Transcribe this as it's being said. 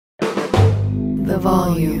the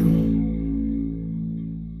volume.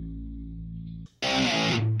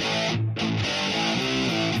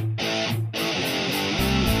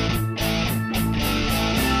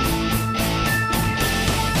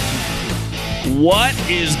 What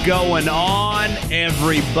is going on,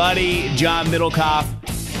 everybody? John Middlecoff,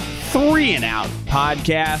 3 and Out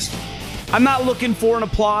podcast. I'm not looking for an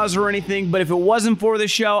applause or anything, but if it wasn't for the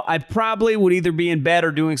show, I probably would either be in bed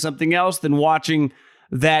or doing something else than watching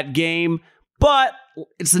that game. But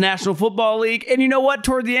it's the National Football League, and you know what?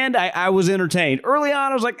 Toward the end, I was entertained. Early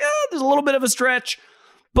on, I was like, there's a little bit of a stretch,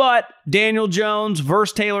 but Daniel Jones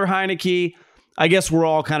versus Taylor Heinicke, I guess we're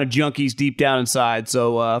all kind of junkies deep down inside,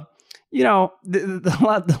 so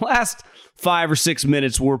the last 5 or 6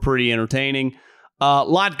 minutes were pretty entertaining. A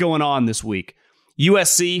lot going on this week.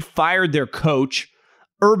 USC fired their coach.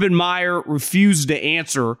 Urban Meyer refused to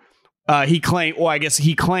answer. He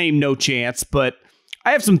claimed no chance, but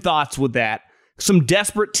I have some thoughts with that. Some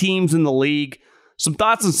desperate teams in the league. Some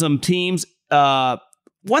thoughts on some teams.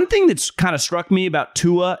 One thing that's kind of struck me about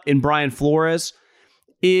Tua and Brian Flores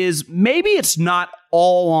is maybe it's not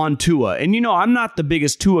all on Tua. And I'm not the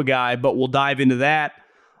biggest Tua guy, but we'll dive into that.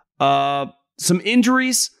 Some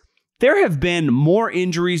injuries. There have been more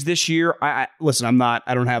injuries this year. I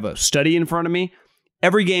don't have a study in front of me.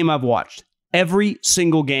 Every game I've watched, every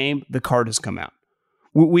single game, the card has come out.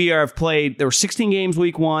 We have played, there were 16 games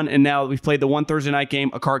week 1, and now we've played the one Thursday night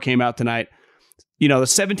game. A card came out tonight. The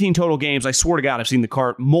 17 total games, I swear to God, I've seen the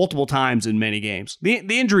card multiple times in many games. The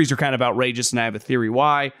injuries are kind of outrageous, and I have a theory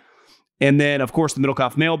why. And then, of course, the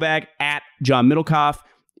Middlecoff mailbag at John Middlecoff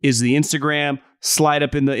is the Instagram. Slide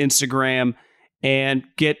up in the Instagram and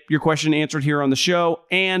get your question answered here on the show.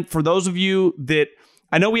 And for those of you that,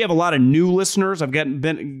 I know we have a lot of new listeners. I've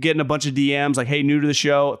been getting a bunch of DMs like, hey, new to the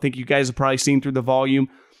show. I think you guys have probably seen through the volume.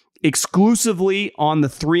 Exclusively on the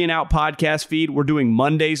 3 and Out podcast feed. We're doing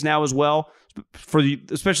Mondays now as well,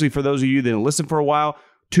 especially for those of you that didn't listen for a while.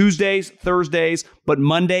 Tuesdays, Thursdays, but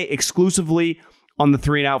Monday exclusively on the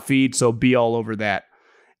 3 and Out feed, so be all over that.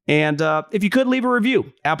 And if you could leave a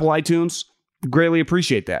review, Apple iTunes, greatly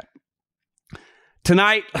appreciate that.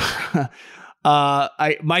 Tonight,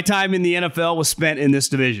 my time in the NFL was spent in this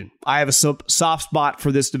division. I have a soft spot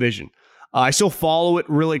for this division. I still follow it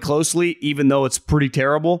really closely, even though it's pretty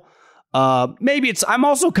terrible. I'm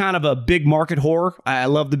also kind of a big market whore. I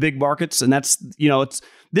love the big markets, and that's,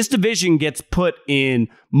 this division gets put in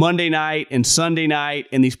Monday night and Sunday night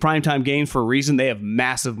and these primetime games for a reason. They have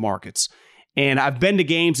massive markets. And I've been to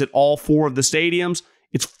games at all 4 of the stadiums.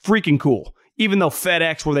 It's freaking cool. Even though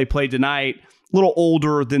FedEx, where they played tonight, a little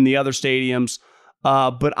older than the other stadiums.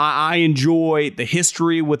 But I enjoy the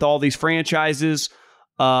history with all these franchises,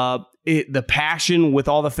 the passion with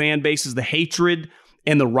all the fan bases, the hatred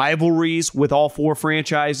and the rivalries with all 4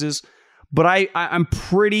 franchises. But I'm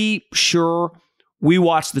pretty sure we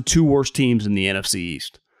watched the 2 worst teams in the NFC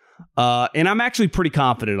East. And I'm actually pretty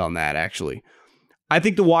confident on that, actually. I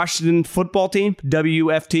think the Washington football team,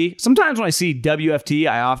 WFT, sometimes when I see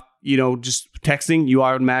WFT, just texting, you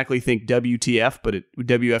automatically think WTF, but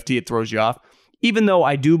WFT, it throws you off. Even though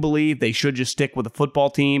I do believe they should just stick with the football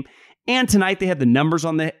team. And tonight they had the numbers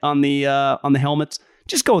on the helmets.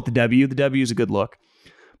 Just go with the W. The W is a good look.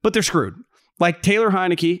 But they're screwed. Like Taylor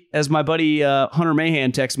Heinicke, as my buddy Hunter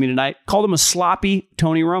Mahan texted me tonight, called him a sloppy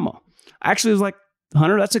Tony Romo. I actually was like,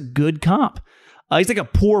 Hunter, that's a good comp. He's like a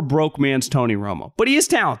poor broke man's Tony Romo. But he is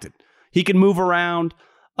talented. He can move around.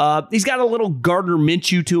 He's got a little Gardner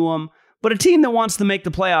Minshew to him. But a team that wants to make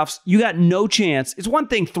the playoffs, you got no chance. It's one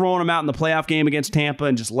thing throwing them out in the playoff game against Tampa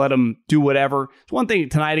and just let them do whatever. It's one thing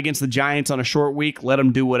tonight against the Giants on a short week, let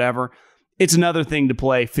them do whatever. It's another thing to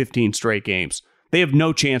play 15 straight games. They have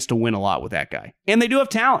no chance to win a lot with that guy. And they do have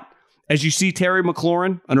talent. As you see, Terry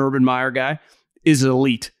McLaurin, an Urban Meyer guy, is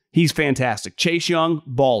elite. He's fantastic. Chase Young,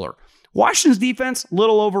 baller. Washington's defense, a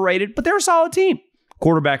little overrated, but they're a solid team.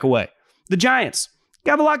 Quarterback away. The Giants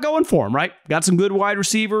got a lot going for them, right? Got some good wide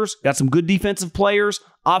receivers, got some good defensive players,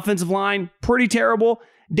 offensive line, pretty terrible.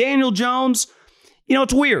 Daniel Jones,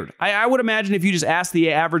 it's weird. I would imagine if you just ask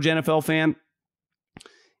the average NFL fan,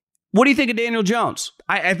 what do you think of Daniel Jones?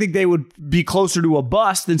 I think they would be closer to a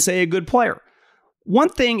bust than, say, a good player. One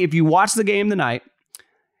thing, if you watch the game tonight,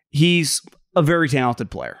 he's a very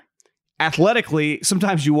talented player. Athletically,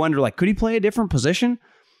 sometimes you wonder, could he play a different position?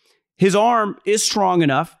 His arm is strong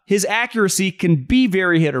enough. His accuracy can be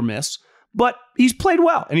very hit or miss, but he's played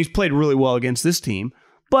well, and he's played really well against this team.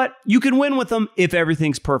 But you can win with him if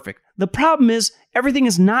everything's perfect. The problem is everything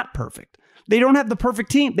is not perfect. They don't have the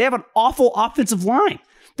perfect team. They have an awful offensive line.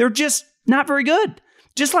 They're just not very good,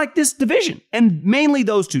 just like this division, and mainly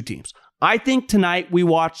those 2 teams. I think tonight we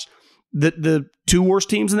watched the two worst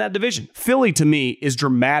teams in that division. Philly, to me, is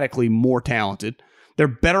dramatically more talented. They're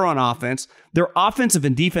better on offense. Their offensive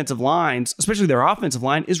and defensive lines, especially their offensive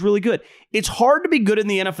line, is really good. It's hard to be good in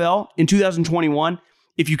the NFL in 2021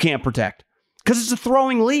 if you can't protect, because it's a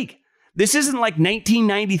throwing league. This isn't like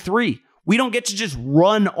 1993. We don't get to just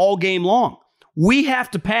run all game long. We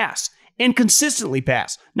have to pass and consistently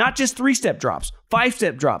pass, not just 3-step drops,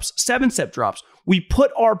 5-step drops, 7-step drops. We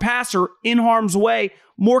put our passer in harm's way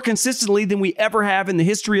more consistently than we ever have in the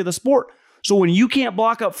history of the sport. So when you can't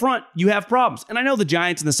block up front, you have problems. And I know the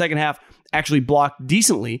Giants in the second half actually blocked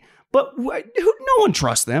decently, but no one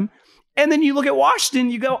trusts them. And then you look at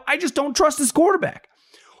Washington, you go, I just don't trust this quarterback.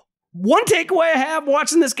 One takeaway I have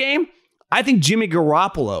watching this game, I think Jimmy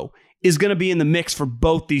Garoppolo is going to be in the mix for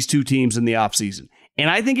both these two teams in the offseason. And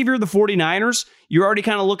I think if you're the 49ers, you're already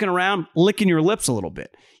kind of looking around, licking your lips a little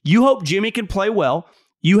bit. You hope Jimmy can play well.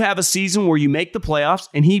 You have a season where you make the playoffs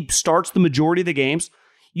and he starts the majority of the games.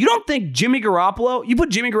 You don't think Jimmy Garoppolo, you put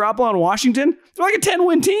Jimmy Garoppolo on Washington, they're like a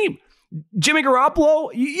 10-win team. Jimmy Garoppolo,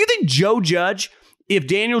 you think Joe Judge, if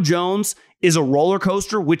Daniel Jones is a roller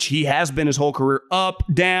coaster, which he has been his whole career, up,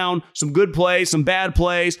 down, some good plays, some bad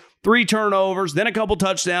plays, 3 turnovers, then a couple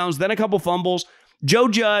touchdowns, then a couple fumbles. Joe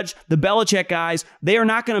Judge, the Belichick guys, they are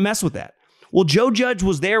not going to mess with that. Well, Joe Judge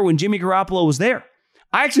was there when Jimmy Garoppolo was there.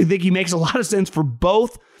 I actually think he makes a lot of sense for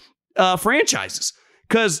both franchises,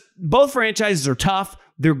 because both franchises are tough.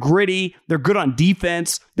 They're gritty. They're good on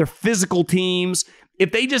defense. They're physical teams.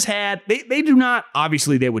 If they just had, they do not,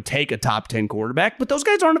 obviously they would take a top 10 quarterback, but those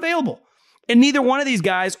guys aren't available. And neither one of these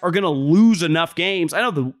guys are going to lose enough games. I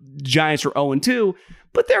know the Giants are 0-2,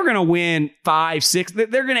 but they're going to win 5, 6. They're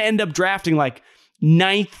going to end up drafting like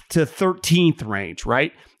 9th to 13th range,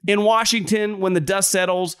 right? In Washington, when the dust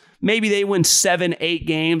settles, maybe they win 7, 8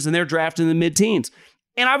 games and they're drafted in the mid-teens.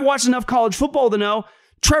 And I've watched enough college football to know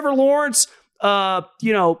Trevor Lawrence,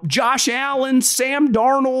 Josh Allen, Sam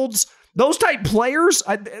Darnold's, those type players.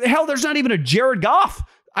 Hell, there's not even a Jared Goff.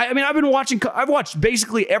 I've watched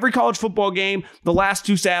basically every college football game the last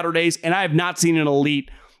 2 Saturdays, and I have not seen an elite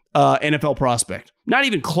NFL prospect. Not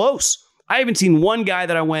even close. I haven't seen one guy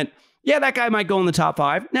that I went, yeah, that guy might go in the top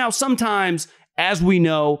 5. Now, sometimes, as we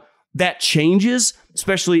know, that changes,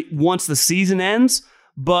 especially once the season ends,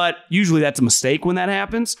 but usually that's a mistake when that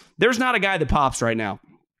happens. There's not a guy that pops right now.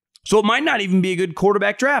 So it might not even be a good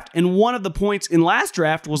quarterback draft. And one of the points in last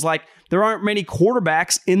draft was like, there aren't many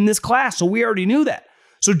quarterbacks in this class, so we already knew that.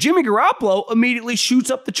 So Jimmy Garoppolo immediately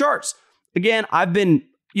shoots up the charts. Again, I've been,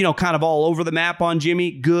 kind of all over the map on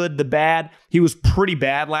Jimmy, good, the bad. He was pretty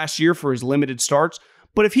bad last year for his limited starts.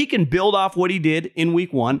 But if he can build off what he did in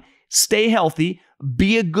week 1, stay healthy,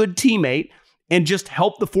 be a good teammate, and just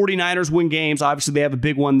help the 49ers win games, obviously they have a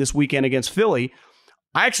big one this weekend against Philly,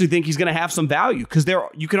 I actually think he's going to have some value, because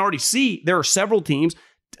you can already see there are several teams,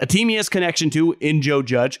 a team he has connection to in Joe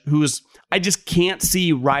Judge, I just can't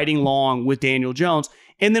see riding long with Daniel Jones.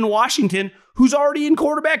 And then Washington, who's already in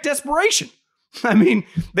quarterback desperation. I mean,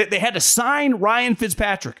 they had to sign Ryan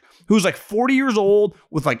Fitzpatrick, who's like 40 years old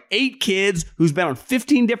with like 8 kids, who's been on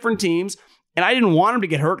 15 different teams. And I didn't want him to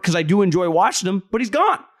get hurt because I do enjoy watching him, but he's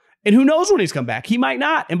gone. And who knows when he's come back? He might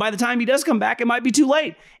not. And by the time he does come back, it might be too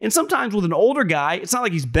late. And sometimes with an older guy, it's not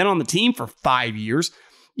like he's been on the team for 5 years.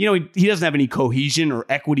 He doesn't have any cohesion or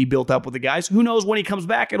equity built up with the guys. Who knows when he comes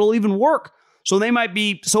back, it'll even work. So they might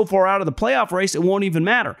be so far out of the playoff race, it won't even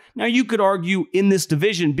matter. Now, you could argue in this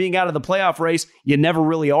division, being out of the playoff race, you never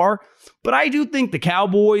really are. But I do think the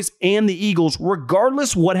Cowboys and the Eagles,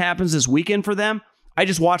 regardless what happens this weekend for them, I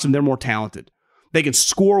just watch them. They're more talented. They can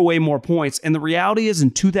score way more points. And the reality is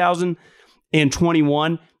in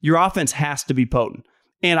 2021, your offense has to be potent.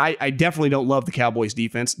 And I definitely don't love the Cowboys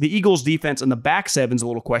defense. The Eagles defense and the back seven's a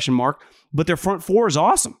little question mark, but their front 4 is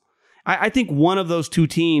awesome. I think one of those two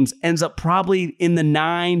teams ends up probably in the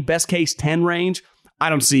 9, best case 10 range. I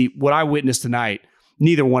don't see what I witnessed tonight.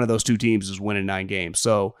 Neither one of those two teams is winning 9 games.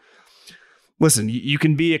 So listen, you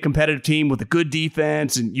can be a competitive team with a good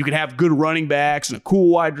defense and you can have good running backs and a cool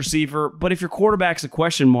wide receiver. But if your quarterback's a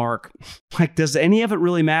question mark, like, does any of it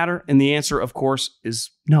really matter? And the answer, of course, is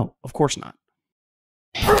no, of course not.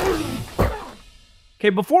 Okay,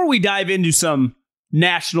 before we dive into some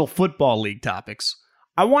National Football League topics,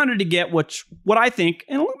 I wanted to get what I think,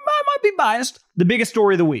 and I might be biased, the biggest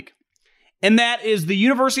story of the week. And that is the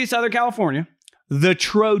University of Southern California, the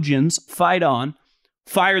Trojans, fired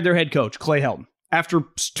their head coach, Clay Helton, after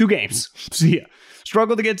 2 games. See ya.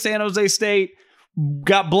 Struggled against San Jose State,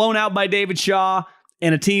 got blown out by David Shaw,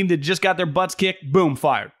 and a team that just got their butts kicked, boom,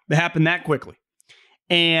 fired. It happened that quickly.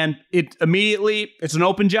 And it's an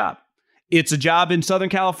open job. It's a job in Southern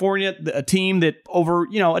California, a team that over,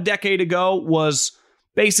 a decade ago was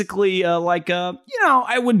basically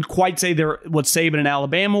I wouldn't quite say they're what Saban and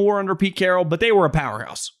Alabama were under Pete Carroll, but they were a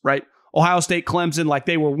powerhouse, right? Ohio State, Clemson,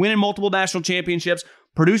 they were winning multiple national championships,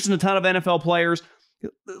 producing a ton of NFL players,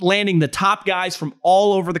 landing the top guys from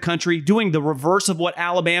all over the country, doing the reverse of what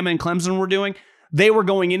Alabama and Clemson were doing. They were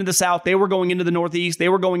going into the South, they were going into the Northeast, they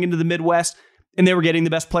were going into the Midwest, and they were getting the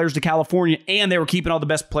best players to California, and they were keeping all the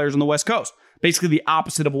best players on the West Coast. Basically the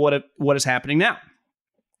opposite of what is happening now.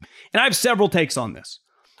 And I have several takes on this.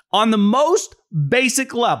 On the most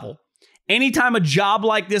basic level, anytime a job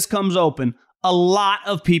like this comes open, a lot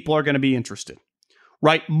of people are going to be interested,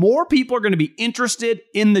 right? More people are going to be interested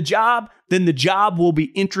in the job than the job will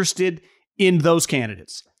be interested in those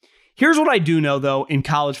candidates. Here's what I do know, though, in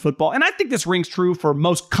college football, and I think this rings true for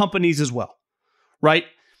most companies as well, right?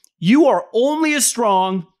 You are only as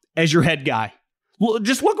strong as your head guy. Well,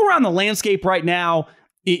 just look around the landscape right now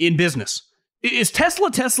in business. Is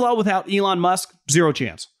Tesla without Elon Musk? Zero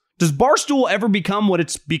chance. Does Barstool ever become what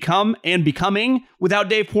it's become and becoming without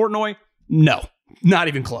Dave Portnoy? No, not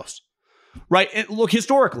even close. Right? And look,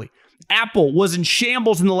 historically, Apple was in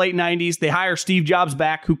shambles in the late 90s. They hire Steve Jobs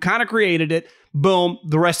back, who kind of created it. Boom,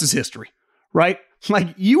 the rest is history. Right?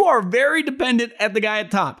 You are very dependent at the guy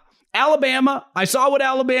at top. Alabama, I saw what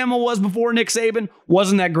Alabama was before Nick Saban.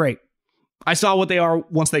 Wasn't that great. I saw what they are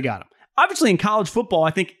once they got him. Obviously, in college football,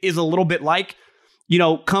 I think is a little bit like,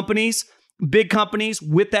 companies, big companies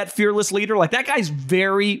with that fearless leader. That guy's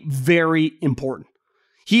very, very important.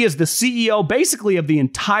 He is the CEO basically of the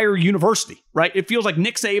entire university, right? It feels like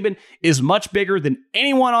Nick Saban is much bigger than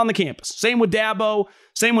anyone on the campus. Same with Dabo,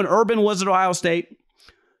 same when Urban was at Ohio State.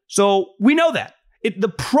 So we know that. The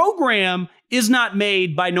program is not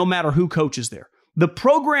made by no matter who coaches there. The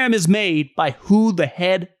program is made by who the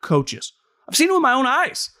head coach is. I've seen it with my own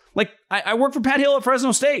eyes. I worked for Pat Hill at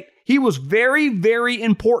Fresno State. He was very, very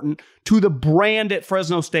important to the brand at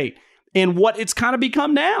Fresno State and what it's kind of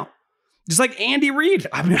become now. Just like Andy Reid.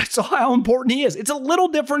 I saw how important he is. It's a little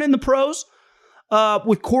different in the pros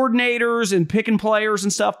with coordinators and picking players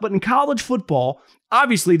and stuff. But in college football,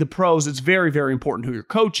 obviously the pros, it's very, very important who your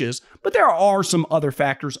coach is. But there are some other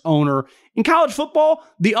factors. Owner. In college football,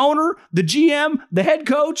 the owner, the GM, the head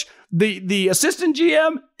coach, the assistant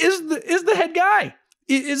GM is the head guy,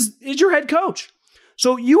 is your head coach.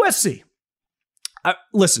 So USC,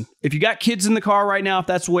 listen, if you got kids in the car right now, if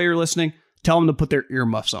that's the way you're listening, tell them to put their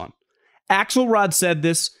earmuffs on. Axelrod said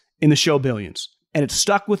this in the show Billions, and it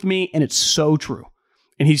stuck with me, and it's so true.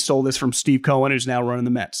 And he stole this from Steve Cohen, who's now running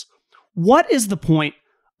the Mets. What is the point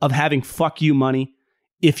of having fuck you money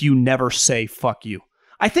if you never say fuck you?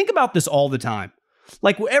 I think about this all the time.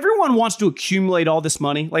 Everyone wants to accumulate all this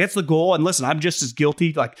money. That's the goal. And listen, I'm just as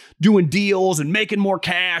guilty, doing deals and making more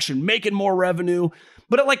cash and making more revenue.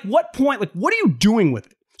 But at what point, what are you doing with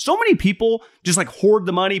it? So many people just hoard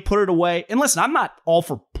the money, put it away. And listen, I'm not all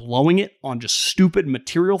for blowing it on just stupid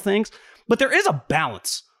material things, but there is a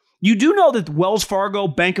balance. You do know that Wells Fargo,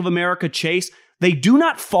 Bank of America, Chase, they do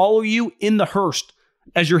not follow you in the hearse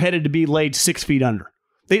as you're headed to be laid 6 feet under.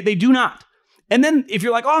 They do not. And then if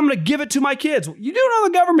you're I'm going to give it to my kids, you do know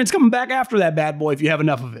the government's coming back after that bad boy if you have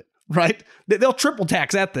enough of it, right? They'll triple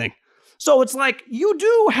tax that thing. So it's you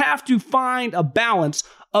do have to find a balance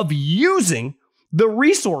of using the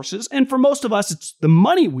resources. And for most of us, it's the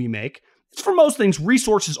money we make. It's for most things,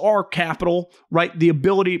 resources are capital, right? The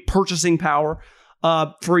ability, purchasing power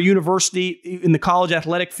for a university in the college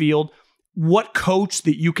athletic field. What coach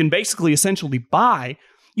that you can basically essentially buy,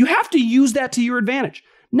 you have to use that to your advantage.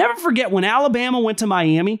 Never forget when Alabama went to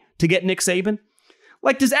Miami to get Nick Saban.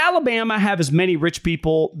 Does Alabama have as many rich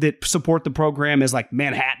people that support the program as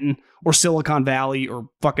Manhattan or Silicon Valley or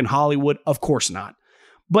fucking Hollywood? Of course not.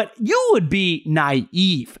 But you would be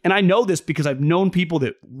naive. And I know this because I've known people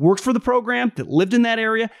that worked for the program, that lived in that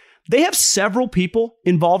area. They have several people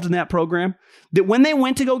involved in that program that when they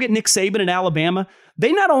went to go get Nick Saban in Alabama,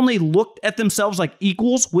 they not only looked at themselves like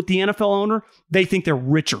equals with the NFL owner, they think they're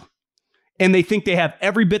richer. And they think they have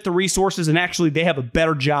every bit the resources, and actually they have a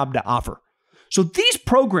better job to offer. So these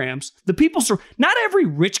programs, the people, not every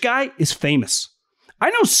rich guy is famous. I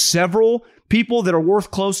know several people that are worth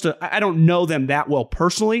close to, I don't know them that well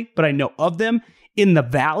personally, but I know of them in the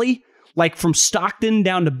Valley, from Stockton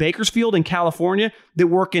down to Bakersfield in California, that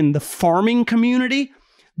work in the farming community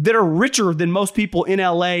that are richer than most people in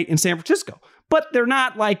LA and San Francisco. But they're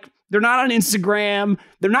not they're not on Instagram.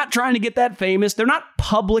 They're not trying to get that famous. They're not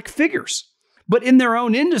public figures. But in their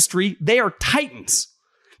own industry, they are titans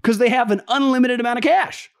because they have an unlimited amount of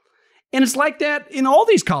cash. And it's like that in all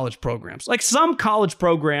these college programs. Some college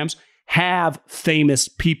programs have famous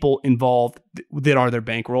people involved that are their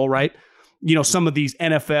bankroll, right? You know, some of these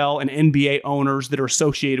NFL and NBA owners that are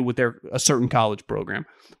associated with a certain college program.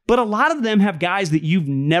 But a lot of them have guys that you've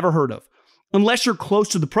never heard of. Unless you're close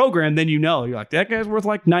to the program, then you're like, that guy's worth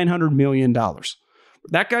like $900 million.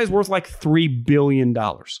 That guy's worth like $3 billion.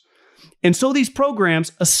 And so these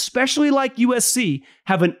programs, especially like USC,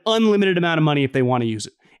 have an unlimited amount of money if they want to use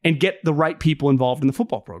it and get the right people involved in the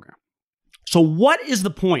football program. So what is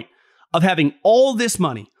the point of having all this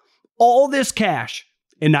money, all this cash,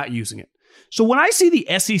 and not using it? So when I see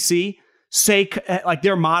the SEC say, like,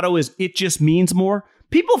 their motto is, it just means more,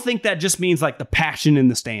 people think that just means like the passion in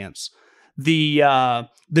the stands, the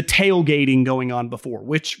tailgating going on before,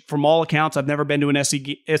 which from all accounts, I've never been to an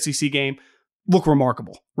SEC game, look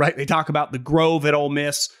remarkable, right? They talk about the Grove at Ole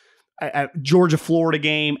Miss, Georgia, Florida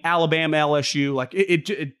game, Alabama, LSU. Like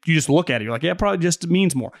you just look at it, you're like, yeah, it probably just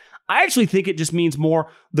means more. I actually think it just means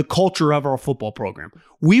more the culture of our football program.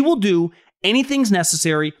 We will do anything's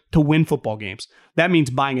necessary to win football games. That means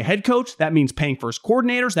buying a head coach. That means paying for his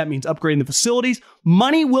coordinators. That means upgrading the facilities.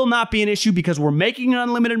 Money will not be an issue because we're making an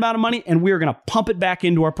unlimited amount of money and we are going to pump it back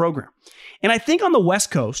into our program. And I think on the West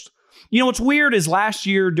Coast, you know, what's weird is last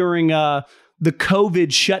year during the COVID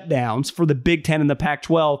shutdowns for the Big Ten and the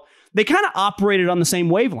Pac-12, they kind of operated on the same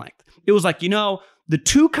wavelength. It was like, you know, the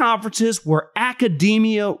two conferences where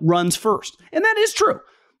academia runs first. And that is true.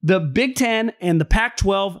 The Big Ten and the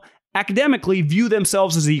Pac-12 academically view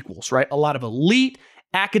themselves as equals, right? A lot of elite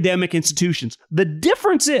academic institutions. The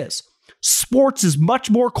difference is sports is much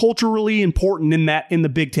more culturally important in the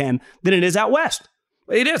Big Ten than it is out West.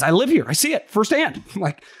 It is. I live here. I see it firsthand.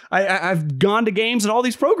 Like I've gone to games at all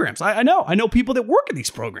these programs. I know people that work at these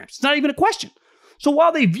programs. It's not even a question. So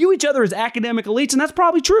while they view each other as academic elites, and that's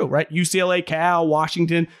probably true, right? UCLA, Cal,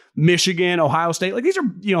 Washington, Michigan, Ohio State, like these are,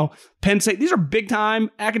 you know, Penn State, these are big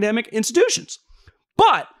time academic institutions.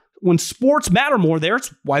 But when sports matter more there,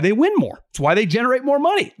 it's why they win more. It's why they generate more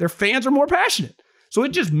money. Their fans are more passionate. So it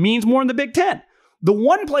just means more in the Big Ten. The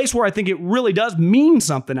one place where I think it really does mean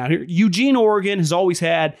something out here, Eugene, Oregon has always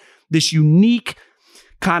had this unique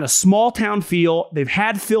kind of small town feel. They've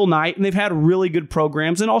had Phil Knight and they've had really good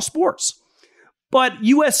programs in all sports. But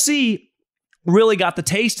USC really got the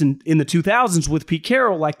taste in the 2000s with Pete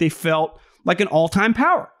Carroll, like they felt like an all-time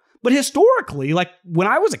power. But historically, like when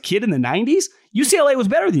I was a kid in the 90s, UCLA was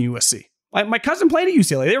better than USC. Like my cousin played at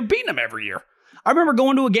UCLA. They were beating them every year. I remember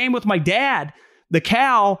going to a game with my dad. The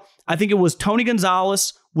Cal, I think it was Tony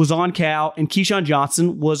Gonzalez was on Cal and Keyshawn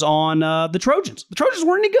Johnson was on the Trojans. The Trojans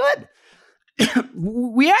weren't any good.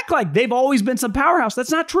 We act like they've always been some powerhouse.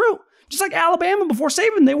 That's not true. Just like Alabama before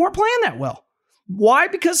Saban, they weren't playing that well. Why?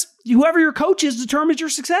 Because whoever your coach is determines your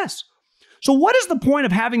success. So what is the point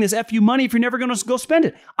of having this FU money if you're never going to go spend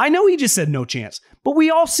it? I know he just said no chance, but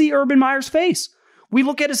we all see Urban Meyer's face. We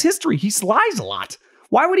look at his history. He lies a lot.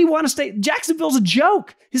 Why would he want to stay? Jacksonville's a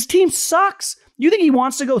joke. His team sucks. You think he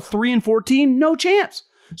wants to go 3-14? No chance.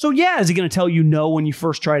 So yeah, is he going to tell you no when you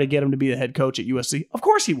first try to get him to be the head coach at USC? Of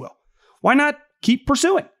course he will. Why not keep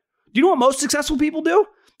pursuing? Do you know what most successful people do?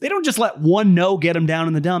 They don't just let one no get them down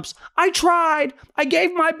in the dumps. I tried. I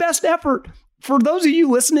gave my best effort. For those of you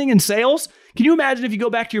listening in sales, can you imagine if you go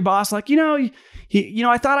back to your boss like, I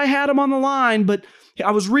thought I had him on the line, but I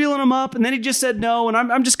was reeling him up and then he just said no and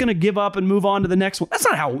I'm just going to give up and move on to the next one. That's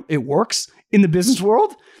not how it works in the business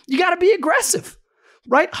world. You got to be aggressive,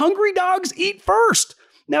 right? Hungry dogs eat first.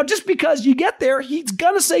 Now, just because you get there, he's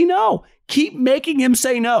going to say no. Keep making him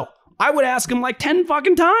say no. I would ask him like 10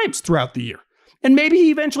 fucking times throughout the year. And maybe he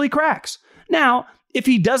eventually cracks. Now, if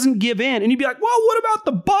he doesn't give in and you'd be like, well, what about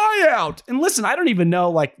the buyout? And listen, I don't even know,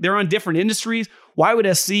 like they're on different industries. Why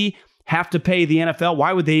would SC have to pay the NFL?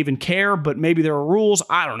 Why would they even care? But maybe there are rules.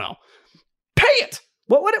 I don't know. Pay it.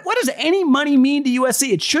 What does any money mean to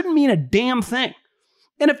USC? It shouldn't mean a damn thing.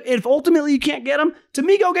 And if ultimately you can't get him, to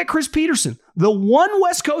me, go get Chris Peterson, the one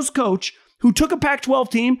West Coast coach who took a Pac-12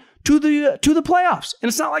 team to the playoffs. And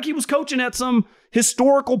it's not like he was coaching at some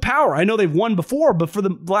historical power. I know they've won before, but for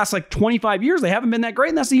the last 25 years, they haven't been that great,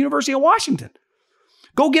 and that's the University of Washington.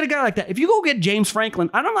 Go get a guy like that. If you go get James Franklin,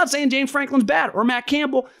 and I'm not saying James Franklin's bad, or Matt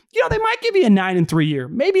Campbell, they might give you a 9-3 year,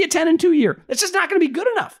 maybe a 10-2 year. It's just not going to be good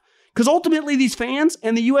enough. Because ultimately, these fans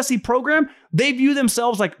and the USC program, they view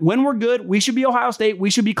themselves like, when we're good, we should be Ohio State, we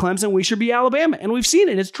should be Clemson, we should be Alabama. And we've seen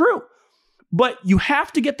it. It's true. But you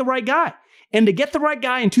have to get the right guy. And to get the right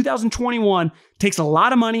guy in 2021 takes a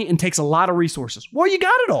lot of money and takes a lot of resources. Well, you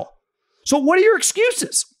got it all. So what are your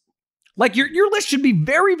excuses? Like your list should be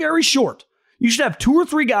very, very short. You should have 2 or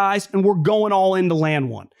 3 guys and we're going all in to land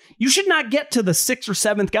one. You should not get to the 6th or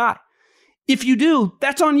 7th guy. If you do,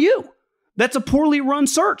 that's on you. That's a poorly run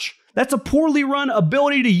search. That's a poorly run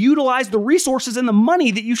ability to utilize the resources and the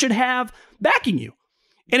money that you should have backing you.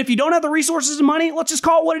 And if you don't have the resources and money, let's just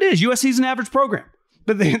call it what it is. USC's an average program.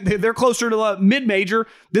 But they're closer to the mid-major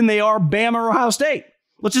than they are Bama or Ohio State.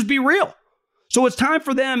 Let's just be real. So it's time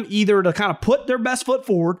for them either to kind of put their best foot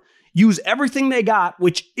forward, use everything they got,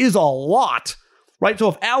 which is a lot, right? So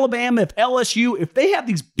if Alabama, if LSU, if they have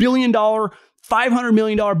these $1 billion, $500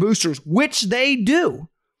 million boosters, which they do,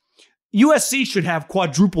 USC should have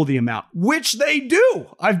quadruple the amount, which they do.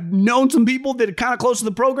 I've known some people that are kind of close to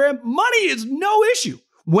the program. Money is no issue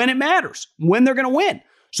when it matters, when they're going to win.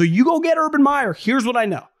 So you go get Urban Meyer. Here's what I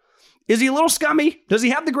know. Is he a little scummy? Does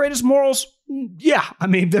he have the greatest morals? Yeah, I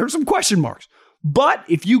mean, there's some question marks. But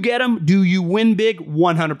if you get him, do you win big?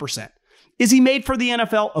 100%. Is he made for the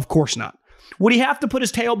NFL? Of course not. Would he have to put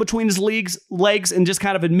his tail between his legs and just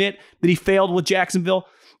kind of admit that he failed with Jacksonville?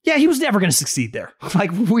 Yeah, he was never going to succeed there.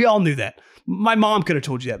 Like, we all knew that. My mom could have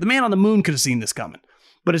told you that. The man on the moon could have seen this coming.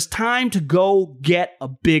 But it's time to go get a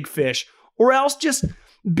big fish, or else just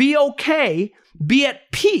be okay, be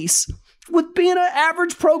at peace with being an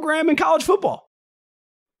average program in college football.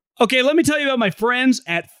 Okay, let me tell you about my friends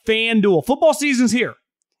at FanDuel. Football season's here.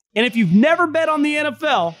 And if you've never bet on the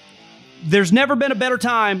NFL, there's never been a better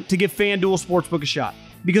time to give FanDuel Sportsbook a shot.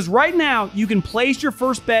 Because right now, you can place your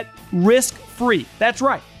first bet risk-free. That's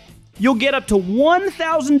right. You'll get up to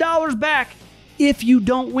 $1,000 back if you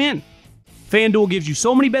don't win. FanDuel gives you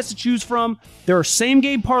so many bets to choose from. There are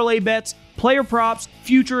same-game parlay bets, player props,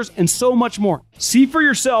 futures, and so much more. See for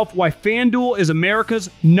yourself why FanDuel is America's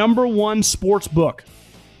 #1 sports book.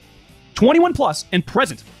 21 plus and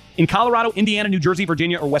present in Colorado, Indiana, New Jersey,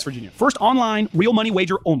 Virginia, or West Virginia. First online, real money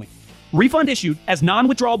wager only. Refund issued as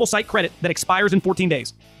non-withdrawable site credit that expires in 14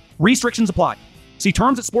 days. Restrictions apply. See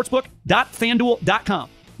terms at sportsbook.fanduel.com.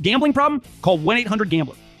 Gambling problem? Call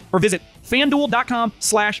 1-800-GAMBLER or visit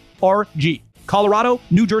fanduel.com/RG. Colorado,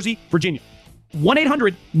 New Jersey, Virginia.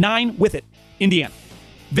 1-800-9-WITH-IT, Indiana.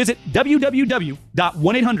 Visit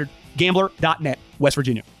www.1800gambler.net, West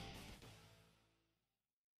Virginia.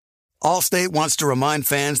 Allstate wants to remind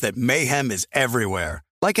fans that mayhem is everywhere,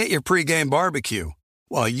 like at your pregame barbecue.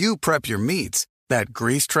 While you prep your meats, that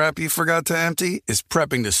grease trap you forgot to empty is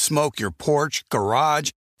prepping to smoke your porch, garage,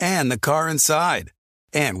 and the car inside.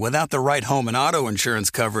 And without the right home and auto insurance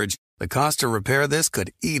coverage, the cost to repair this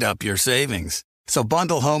could eat up your savings. So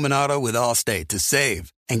bundle home and auto with Allstate to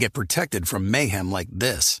save and get protected from mayhem like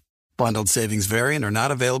this. Bundled savings variant are not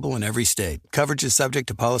available in every state. Coverage is subject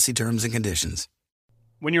to policy terms and conditions.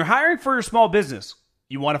 When you're hiring for your small business,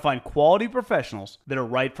 you want to find quality professionals that are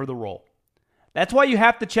right for the role. That's why you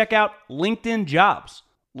have to check out LinkedIn Jobs.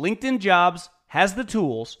 LinkedIn Jobs has the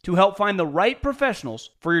tools to help find the right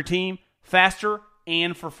professionals for your team faster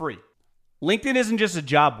and for free. LinkedIn isn't just a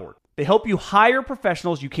job board. They help you hire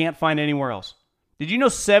professionals you can't find anywhere else. Did you know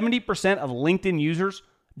 70% of LinkedIn users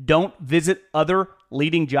don't visit other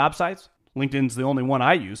leading job sites? LinkedIn's the only one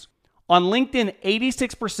I use. On LinkedIn,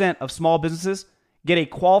 86% of small businesses get a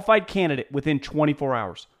qualified candidate within 24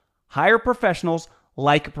 hours. Hire professionals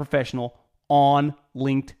like a professional on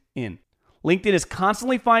LinkedIn. LinkedIn is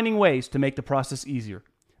constantly finding ways to make the process easier.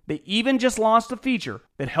 They even just launched a feature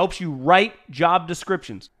that helps you write job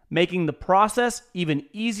descriptions, making the process even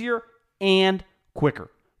easier and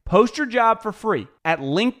quicker. Post your job for free at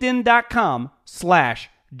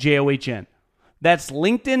linkedin.com/JOHN. That's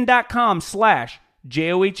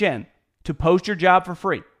linkedin.com/JOHN to post your job for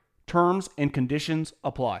free. Terms and conditions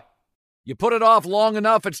apply. You put it off long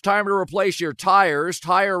enough, it's time to replace your tires.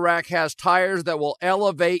 Tire Rack has tires that will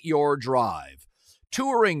elevate your drive.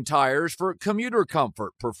 Touring tires for commuter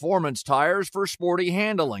comfort, performance tires for sporty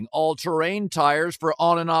handling, all-terrain tires for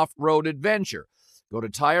on- and off-road adventure. Go to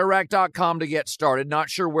TireRack.com to get started. Not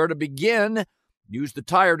sure where to begin? Use the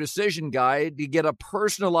Tire Decision Guide to get a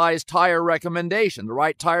personalized tire recommendation, the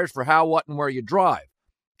right tires for how, what, and where you drive.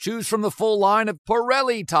 Choose from the full line of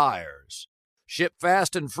Pirelli tires. Ship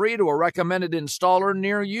fast and free to a recommended installer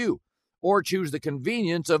near you. Or choose the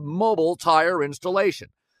convenience of mobile tire installation.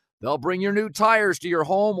 They'll bring your new tires to your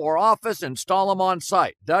home or office, install them on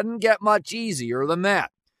site. Doesn't get much easier than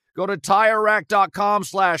that. Go to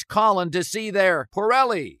TireRack.com/Colin to see their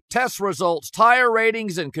Pirelli test results, tire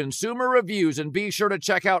ratings, and consumer reviews, and be sure to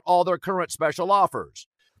check out all their current special offers.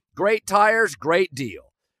 Great tires, great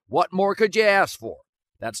deal. What more could you ask for?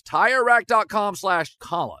 That's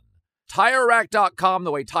TireRack.com/Colin. TireRack.com,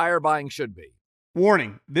 the way tire buying should be.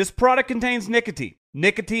 Warning, this product contains nicotine.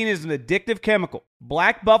 Nicotine is an addictive chemical.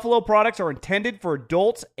 Black Buffalo products are intended for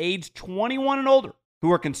adults aged 21 and older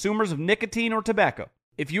who are consumers of nicotine or tobacco.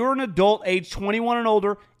 If you're an adult aged 21 and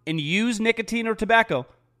older and use nicotine or tobacco,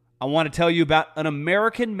 I want to tell you about an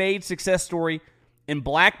American-made success story in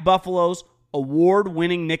Black Buffalo's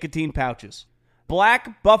award-winning nicotine pouches.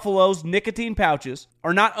 Black Buffalo's nicotine pouches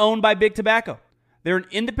are not owned by Big Tobacco. They're an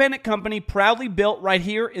independent company proudly built right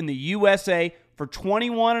here in the USA for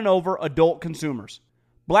 21 and over adult consumers.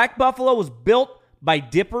 Black Buffalo was built by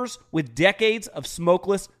dippers with decades of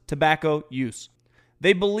smokeless tobacco use.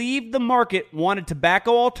 They believed the market wanted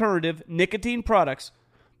tobacco alternative nicotine products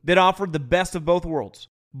that offered the best of both worlds.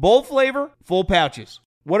 Bold flavor, full pouches.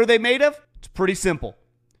 What are they made of? It's pretty simple.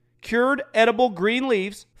 Cured edible green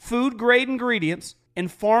leaves, food-grade ingredients, and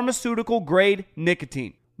pharmaceutical-grade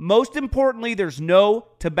nicotine. Most importantly, there's no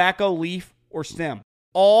tobacco leaf or stem.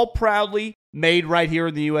 All proudly made right here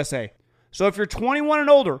in the USA. So if you're 21 and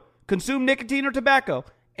older, consume nicotine or tobacco,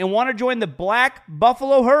 and want to join the Black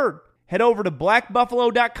Buffalo herd, head over to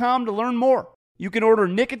blackbuffalo.com to learn more. You can order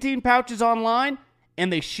nicotine pouches online,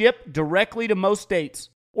 and they ship directly to most states.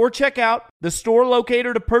 Or check out the store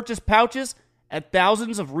locator to purchase pouches at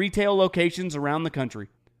thousands of retail locations around the country.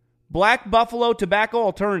 Black Buffalo Tobacco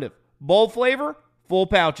Alternative. Bold flavor, full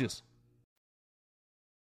pouches.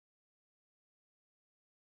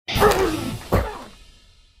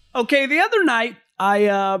 Okay, the other night,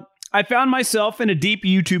 I found myself in a deep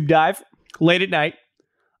YouTube dive late at night.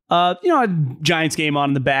 A Giants game on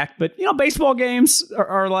in the back, but baseball games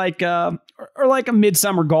are like a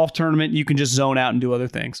midsummer golf tournament. You can just zone out and do other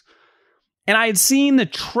things. And I had seen the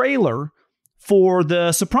trailer for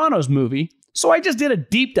the Sopranos movie, so I just did a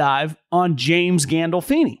deep dive on James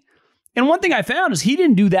Gandolfini. And one thing I found is he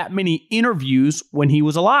didn't do that many interviews when he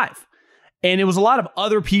was alive. And it was a lot of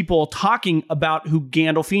other people talking about who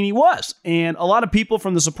Gandolfini was. And a lot of people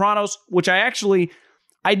from the Sopranos, which I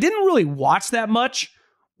didn't really watch that much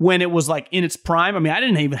when it was like in its prime. I mean, I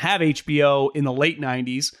didn't even have HBO in the late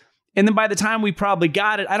 90s. And then by the time we probably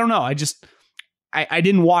got it, I don't know. I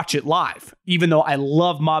didn't watch it live, even though I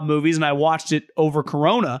love mob movies and I watched it over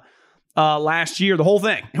Corona last year, the whole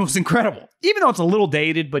thing. It was incredible. Even though it's a little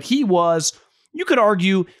dated, but he was, you could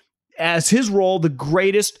argue, as his role, the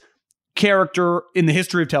greatest character in the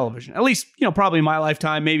history of television. At least, probably in my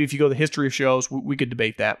lifetime. Maybe if you go the history of shows, we could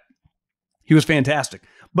debate that. He was fantastic.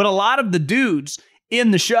 But a lot of the dudes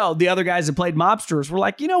in the show, the other guys that played mobsters, were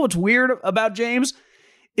like, what's weird about James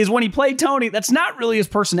is when he played Tony, that's not really his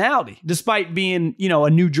personality. Despite being, a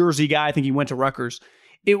New Jersey guy, I think he went to Rutgers.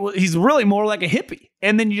 He's really more like a hippie.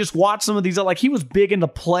 And then you just watch some of these, like he was big into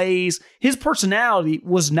plays. His personality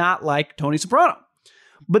was not like Tony Soprano.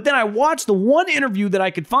 But then I watched the one interview that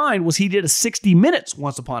I could find was he did a 60 Minutes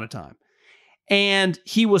once upon a time. And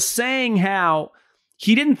he was saying how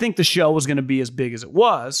he didn't think the show was going to be as big as it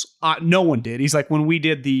was. No one did. He's like, when we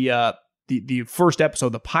did the first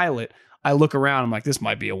episode, the pilot, I look around, I'm like, this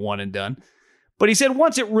might be a one and done. But he said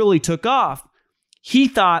once it really took off, he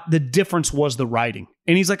thought the difference was the writing.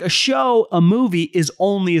 And he's like, a movie is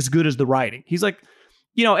only as good as the writing. He's like,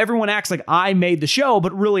 everyone acts like I made the show,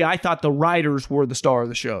 but really I thought the writers were the star of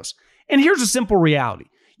the shows. And here's a simple reality.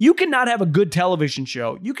 You cannot have a good television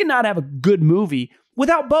show. You cannot have a good movie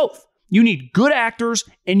without both. You need good actors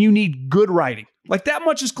and you need good writing. Like that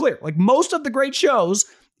much is clear. Like most of the great shows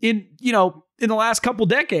in the last couple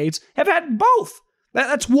decades have had both.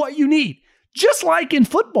 That's what you need. Just like in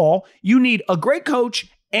football, you need a great coach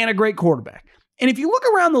and a great quarterback. And if you look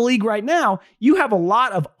around the league right now, you have a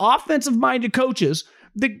lot of offensive-minded coaches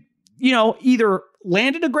that, either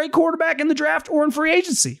landed a great quarterback in the draft or in free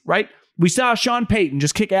agency, right? We saw Sean Payton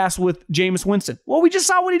just kick ass with Jameis Winston. Well, we just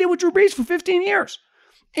saw what he did with Drew Brees for 15 years.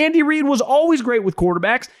 Andy Reid was always great with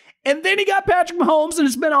quarterbacks, and then he got Patrick Mahomes, and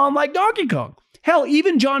it's been on like Donkey Kong. Hell,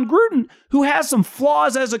 even John Gruden, who has some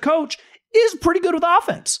flaws as a coach, is pretty good with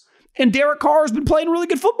offense. And Derek Carr has been playing really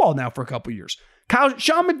good football now for a couple years.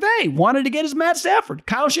 Sean McVay wanted to get his Matt Stafford.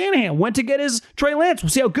 Kyle Shanahan went to get his Trey Lance. We'll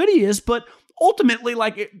see how good he is, but ultimately,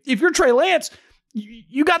 like, if you're Trey Lance,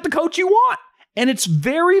 you got the coach you want. And it's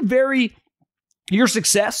very, very, your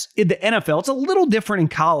success in the NFL, it's a little different in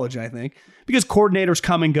college, I think, because coordinators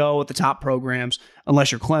come and go at the top programs,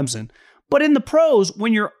 unless you're Clemson. But in the pros,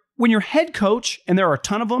 when your head coach, and there are a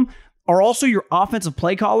ton of them, are also your offensive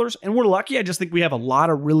play callers, and we're lucky, I just think we have a lot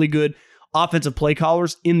of really good offensive play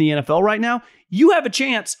callers in the NFL right now, you have a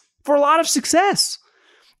chance for a lot of success.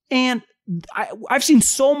 And I've seen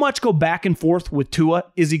so much go back and forth with Tua.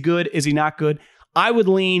 Is he good? Is he not good? I would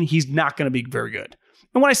lean he's not going to be very good.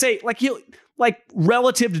 And when I say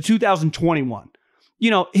relative to 2021,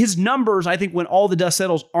 his numbers, I think when all the dust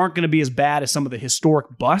settles, aren't going to be as bad as some of the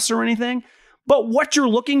historic busts or anything. But what you're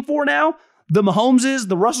looking for now, the Mahomeses,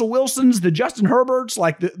 the Russell Wilsons, the Justin Herberts,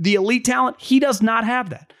 like the elite talent, he does not have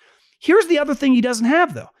that. Here's the other thing he doesn't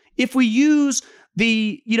have, though. If we use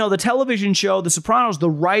the television show, The Sopranos, the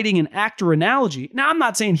writing and actor analogy. Now, I'm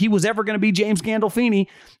not saying he was ever going to be James Gandolfini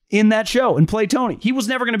in that show and play Tony. He was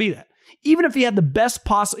never going to be that. Even if he had the best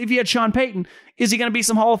possible, if he had Sean Payton, is he going to be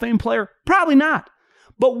some Hall of Fame player? Probably not.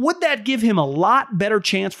 But would that give him a lot better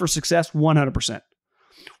chance for success? 100%.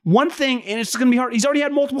 One thing, and it's going to be hard, he's already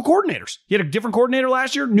had multiple coordinators. He had a different coordinator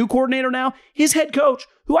last year, new coordinator now. His head coach,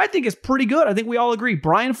 who I think is pretty good, I think we all agree,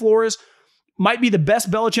 Brian Flores might be the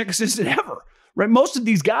best Belichick assistant ever. Right? Most of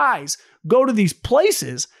these guys go to these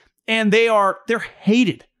places and they're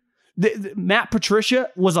hated. Matt Patricia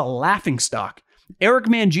was a laughingstock. Eric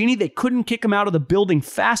Mangini, they couldn't kick him out of the building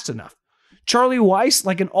fast enough. Charlie Weiss,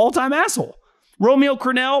 like an all-time asshole. Romeo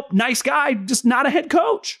Crennel, nice guy, just not a head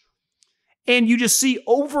coach. And you just see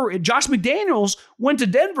Josh McDaniels went to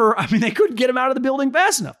Denver. I mean, they couldn't get him out of the building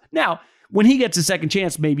fast enough. Now, when he gets a second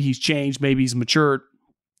chance, maybe he's changed, maybe he's matured.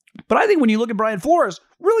 But I think when you look at Brian Flores,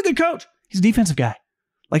 really good coach. He's a defensive guy.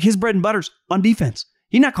 Like his bread and butter's on defense.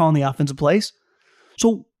 He's not calling the offensive plays.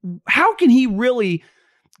 So how can he really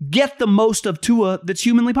get the most of Tua that's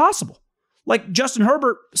humanly possible? Like Justin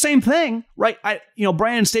Herbert, same thing, right?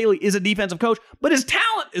 Brandon Staley is a defensive coach, but his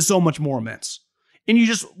talent is so much more immense. And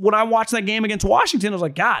when I watched that game against Washington, I was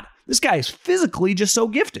like, God, this guy is physically just so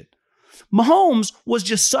gifted. Mahomes was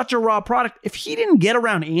just such a raw product. If he didn't get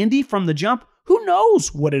around Andy from the jump, who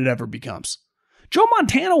knows what it ever becomes? Joe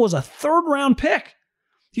Montana was a third-round pick.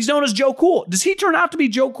 He's known as Joe Cool. Does he turn out to be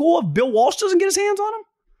Joe Cool if Bill Walsh doesn't get his hands on him?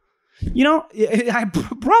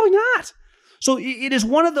 Probably not. So it is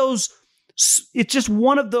one of those. It's just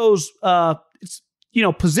one of those.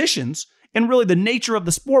 Positions, and really the nature of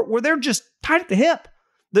the sport where they're just tied at the hip.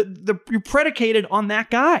 You're predicated on that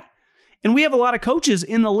guy. And we have a lot of coaches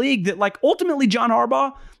in the league that, like, ultimately John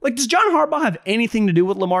Harbaugh. Like, does John Harbaugh have anything to do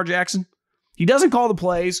with Lamar Jackson? He doesn't call the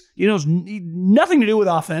plays. He knows nothing to do with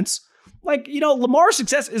offense. Like, Lamar's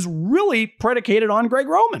success is really predicated on Greg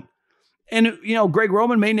Roman. And, Greg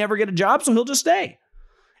Roman may never get a job, so he'll just stay.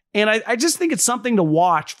 And I just think it's something to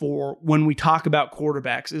watch for when we talk about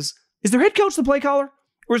quarterbacks. Is their head coach the play caller?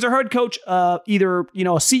 Or is their head coach either, a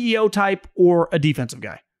CEO type or a defensive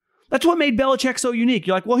guy? That's what made Belichick so unique.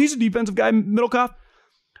 You're like, well, he's a defensive guy, Middlecoff.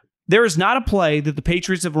 There is not a play that the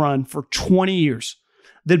Patriots have run for 20 years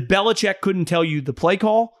that Belichick couldn't tell you the play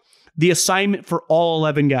call, the assignment for all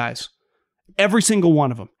 11 guys, every single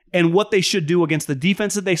one of them, and what they should do against the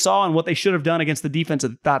defense that they saw and what they should have done against the defense that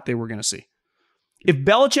they thought they were going to see. If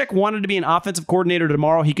Belichick wanted to be an offensive coordinator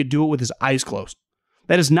tomorrow, he could do it with his eyes closed.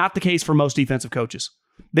 That is not the case for most defensive coaches.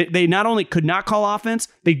 They not only could not call offense,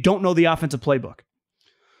 they don't know the offensive playbook.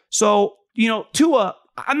 So, Tua,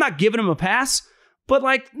 I'm not giving him a pass, but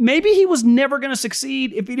maybe he was never going to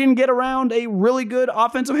succeed if he didn't get around a really good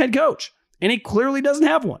offensive head coach. And he clearly doesn't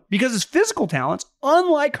have one because his physical talents,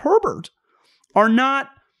 unlike Herbert, are not,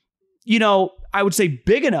 I would say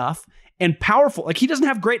big enough and powerful. Like, he doesn't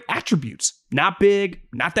have great attributes. Not big,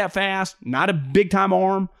 not that fast, not a big time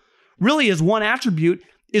arm. Really, his one attribute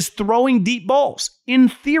is throwing deep balls. In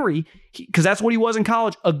theory, because that's what he was in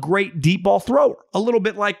college, a great deep ball thrower. A little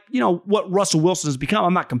bit like, what Russell Wilson has become.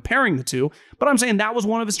 I'm not comparing the two, but I'm saying that was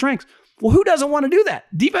one of his strengths. Well, who doesn't want to do that?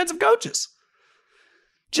 Defensive coaches.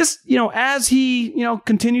 Just, as he,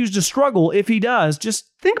 continues to struggle, if he does, just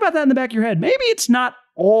think about that in the back of your head. Maybe it's not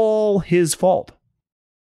all his fault.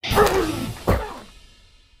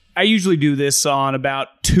 I usually do this on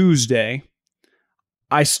about Tuesday.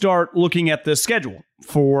 I start looking at the schedule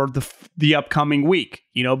for the upcoming week,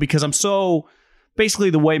 because I'm so, basically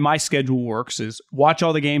the way my schedule works is watch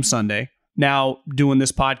all the games Sunday. Now doing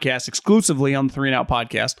this podcast exclusively on the 3 and Out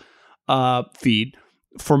podcast feed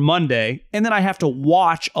for Monday. And then I have to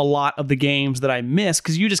watch a lot of the games that I miss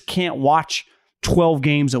because you just can't watch 12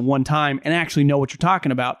 games at one time and actually know what you're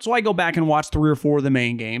talking about. So I go back and watch 3 or 4 of the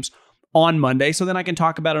main games on Monday so then I can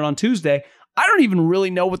talk about it on Tuesday. I don't even really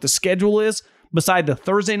know what the schedule is beside the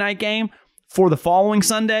Thursday night game for the following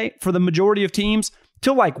Sunday for the majority of teams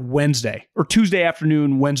till Wednesday or Tuesday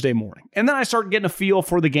afternoon, Wednesday morning. And then I start getting a feel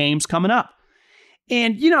for the games coming up.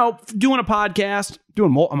 And, doing a podcast,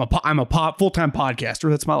 I'm a full-time podcaster.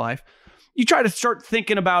 That's my life. You try to start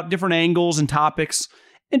thinking about different angles and topics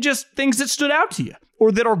and just things that stood out to you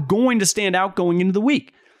or that are going to stand out going into the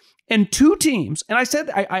week. And 2 teams, and I said,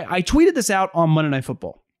 I tweeted this out on Monday Night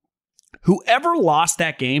Football. Whoever lost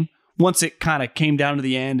that game, once it kind of came down to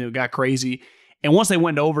the end, it got crazy. And once they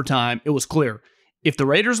went to overtime, it was clear. If the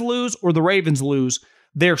Raiders lose or the Ravens lose,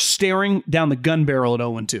 they're staring down the gun barrel at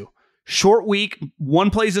 0-2. Short week, one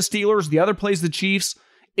plays the Steelers, the other plays the Chiefs.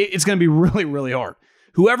 It's going to be really, really hard.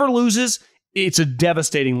 Whoever loses, it's a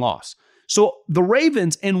devastating loss. So the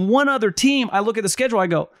Ravens and one other team, I look at the schedule, I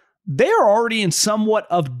go, they're already in somewhat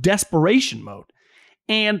of desperation mode.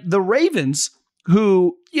 And the Ravens,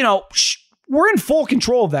 who, were in full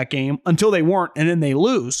control of that game until they weren't, and then they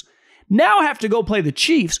lose, now have to go play the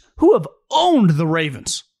Chiefs, who have owned the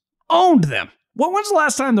Ravens. Owned them. When's the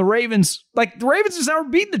last time the Ravens just never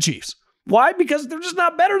beat the Chiefs? Why? Because they're just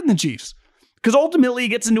not better than the Chiefs. Because ultimately it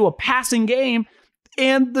gets into a passing game,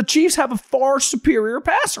 and the Chiefs have a far superior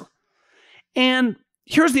passer. And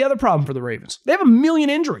here's the other problem for the Ravens. They have a million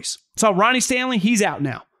injuries. So Ronnie Stanley, he's out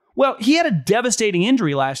now. Well, he had a devastating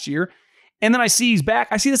injury last year, and then I see he's back.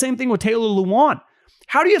 I see the same thing with Taylor Lewan.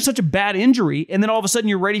 How do you have such a bad injury, and then all of a sudden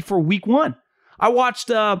you're ready for week one? I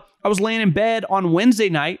was laying in bed on Wednesday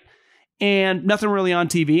night, and nothing really on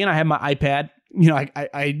TV, and I had my iPad.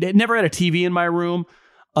 I never had a TV in my room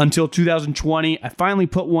until 2020. I finally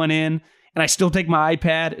put one in, and I still take my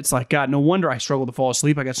iPad. It's like, God, no wonder I struggle to fall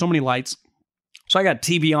asleep. I got so many lights. So I got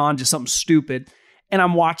TV on, just something stupid, and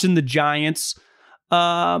I'm watching the Giants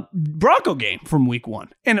Bronco game from week one.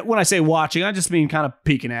 And when I say watching, I just mean kind of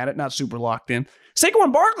peeking at it, not super locked in.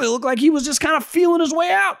 Saquon Barkley looked like he was just kind of feeling his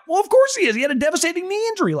way out. Well, of course he is. He had a devastating knee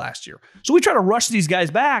injury last year. So we try to rush these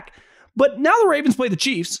guys back. But now the Ravens play the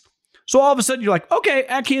Chiefs. So all of a sudden you're like, okay,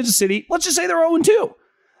 at Kansas City, let's just say they're 0-2.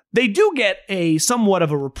 They do get a somewhat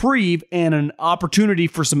of a reprieve and an opportunity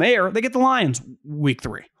for some air. They get the Lions week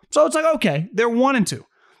 3. So it's like, okay, they're 1-2.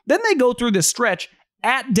 Then they go through this stretch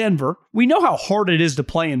at Denver. We know how hard it is to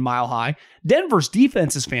play in Mile High. Denver's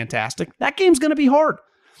defense is fantastic. That game's going to be hard.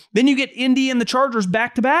 Then you get Indy and the Chargers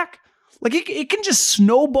back-to-back. Like, it can just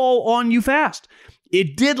snowball on you fast.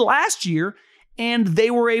 It did last year, and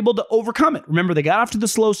they were able to overcome it. Remember, they got off to the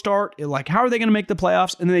slow start. Like, how are they going to make the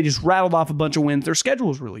playoffs? And then they just rattled off a bunch of wins. Their schedule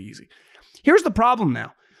was really easy. Here's the problem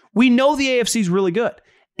now. We know the AFC is really good.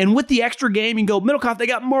 And with the extra game, you can go, Middlecoff, they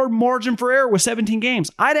got more margin for error with 17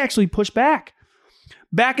 games. I'd actually push back.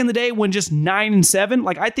 Back in the day when just 9-7,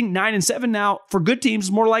 like I think 9-7 now for good teams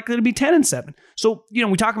is more likely to be 10-7. So,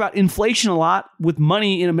 we talk about inflation a lot with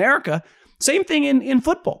money in America. Same thing in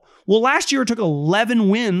football. Well, last year it took 11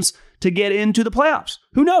 wins to get into the playoffs.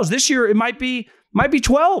 Who knows? This year it might be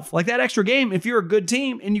 12. Like that extra game, if you're a good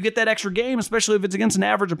team and you get that extra game, especially if it's against an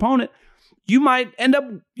average opponent, you might end up,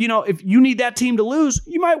 if you need that team to lose,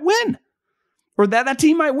 you might win. Or that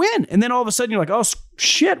team might win. And then all of a sudden you're like, oh,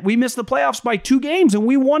 shit, we missed the playoffs by 2 games and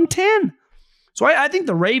we won 10. So I think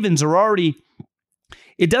the Ravens are already,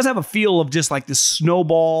 it does have a feel of just like this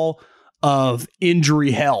snowball of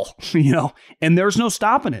injury hell, and there's no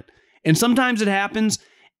stopping it. And sometimes it happens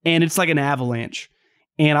and it's like an avalanche.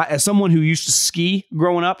 And as someone who used to ski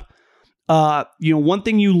growing up, one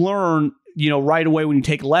thing you learn, right away when you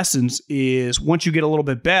take lessons is once you get a little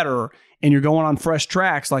bit better and you're going on fresh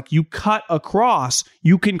tracks, like you cut across,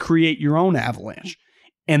 you can create your own avalanche.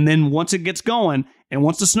 And then once it gets going and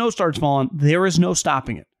once the snow starts falling, there is no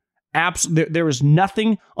stopping it. There is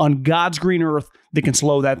nothing on God's green earth that can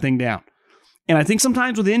slow that thing down. And I think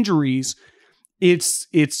sometimes with injuries, it's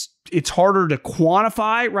harder to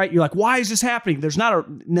quantify, right? You're like, why is this happening? There's not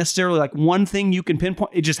necessarily like one thing you can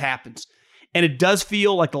pinpoint. It just happens. And it does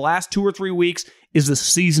feel like the last 2 or 3 weeks is the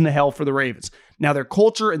season of hell for the Ravens. Now, their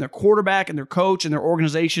culture and their quarterback and their coach and their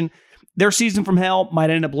organization, their season from hell might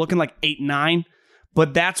end up looking like 8-9,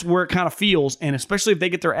 but that's where it kind of feels. And especially if they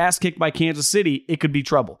get their ass kicked by Kansas City, it could be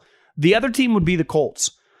trouble. The other team would be the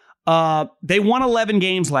Colts. They won 11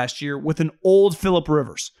 games last year with an old Phillip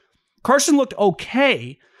Rivers. Carson looked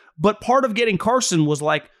okay, but part of getting Carson was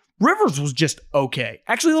like, Rivers was just okay.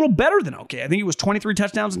 Actually, a little better than okay. I think he was 23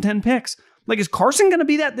 touchdowns and 10 picks. Like, is Carson going to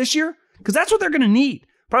be that this year? Because that's what they're going to need.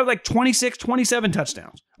 Probably like 26, 27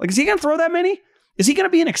 touchdowns. Like, is he going to throw that many? Is he going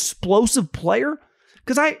to be an explosive player?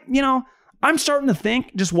 Because I'm starting to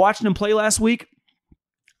think, just watching him play last week,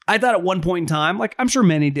 I thought at one point in time, like I'm sure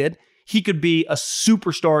many did, he could be a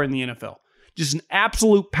superstar in the NFL. Just an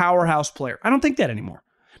absolute powerhouse player. I don't think that anymore.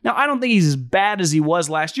 Now, I don't think he's as bad as he was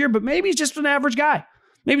last year, but maybe he's just an average guy.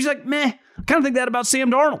 Maybe he's like, meh. I kind of think that about Sam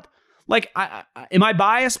Darnold. Like, am I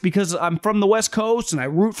biased because I'm from the West Coast and I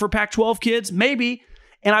root for Pac-12 kids? Maybe.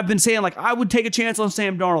 And I've been saying, like, I would take a chance on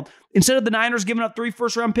Sam Darnold. Instead of the Niners giving up 3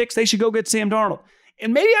 first-round picks, they should go get Sam Darnold.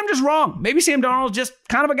 And maybe I'm just wrong. Maybe Sam Darnold's just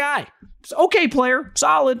kind of a guy. It's okay player,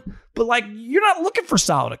 solid, but, like, you're not looking for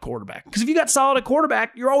solid at quarterback. Because if you got solid at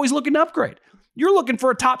quarterback, you're always looking to upgrade. You're looking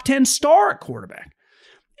for a top 10 star at quarterback.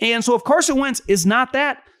 And so if Carson Wentz is not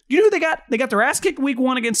that, you know who they got? They got their ass kicked week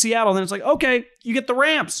 1 against Seattle. Then it's like, okay, you get the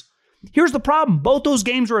Rams. Here's the problem. Both those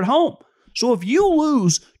games are at home. So if you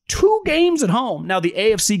lose 2 games at home, now the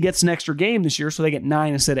AFC gets an extra game this year, so they get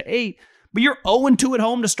 9 instead of 8, but you're 0-2 at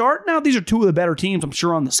home to start. Now, these are 2 of the better teams, I'm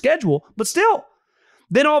sure, on the schedule, but still,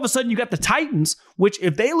 Then all of a sudden you got the Titans, which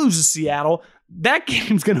if they lose to Seattle, that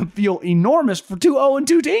game's going to feel enormous for two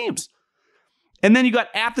 0-2 teams. And then you got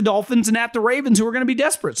at the Dolphins and at the Ravens, who are going to be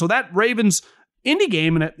desperate. So that Ravens Indy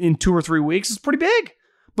game in 2 or 3 weeks is pretty big.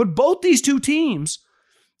 But both these two teams,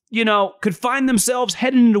 could find themselves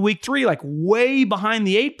heading into week 3 like way behind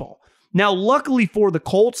the 8 ball. Now, luckily for the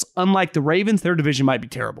Colts, unlike the Ravens, their division might be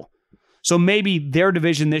terrible. So maybe their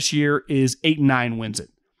division this year is 8-9 wins it.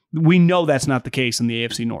 We know that's not the case in the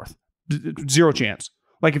AFC North. Zero chance.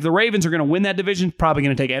 Like if the Ravens are going to win that division, probably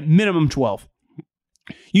going to take at minimum 12.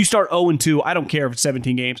 You start 0-2, I don't care if it's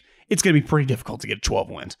 17 games, it's going to be pretty difficult to get 12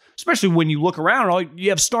 wins. Especially when you look around, you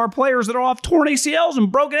have star players that are off torn ACLs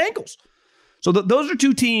and broken ankles. So those are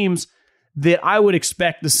two teams that I would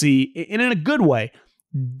expect to see, and in a good way,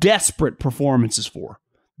 desperate performances for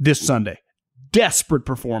this Sunday. Desperate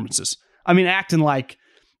performances. I mean, acting like,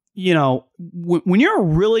 when you're a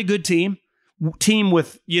really good team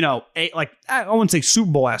with, I wouldn't say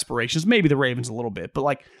Super Bowl aspirations, maybe the Ravens a little bit, but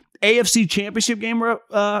like AFC Championship game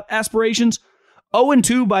aspirations,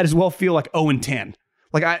 0-2 might as well feel like 0-10.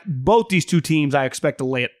 Like both these two teams, I expect to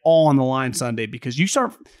lay it all on the line Sunday because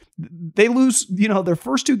they lose, their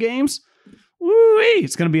first 2 games,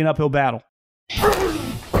 it's going to be an uphill battle.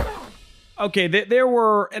 Okay, there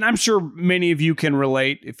were, and I'm sure many of you can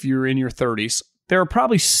relate if you're in your 30s, there are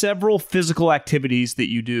probably several physical activities that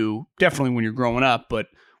you do, definitely when you're growing up, but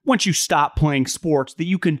once you stop playing sports that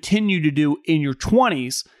you continue to do in your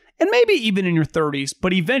 20s and maybe even in your 30s,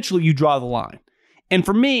 but eventually you draw the line. And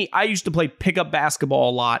for me, I used to play pickup basketball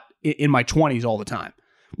a lot in my 20s all the time.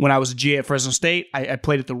 When I was a GA at Fresno State, I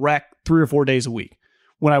played at the Rec 3 or 4 days a week.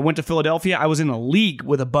 When I went to Philadelphia, I was in a league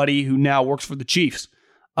with a buddy who now works for the Chiefs.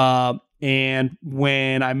 And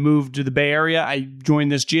when I moved to the Bay Area, I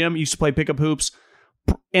joined this gym, used to play pickup hoops,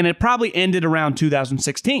 and it probably ended around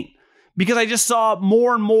 2016 because I just saw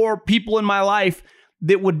more and more people in my life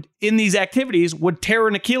that would, in these activities, would tear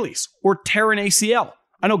an Achilles or tear an ACL.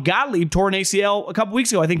 I know Gottlieb tore an ACL a couple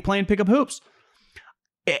weeks ago, I think, playing pickup hoops.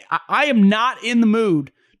 I am not in the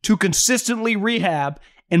mood to consistently rehab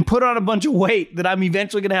and put on a bunch of weight that I'm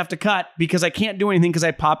eventually going to have to cut because I can't do anything because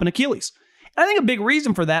I pop an Achilles. And I think a big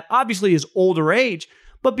reason for that, obviously, is older age,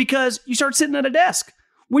 but because you start sitting at a desk.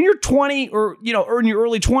 When you're 20 or in your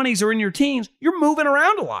early 20s or in your teens, you're moving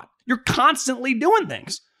around a lot. You're constantly doing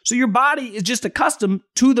things. So your body is just accustomed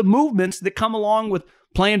to the movements that come along with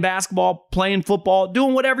playing basketball, playing football,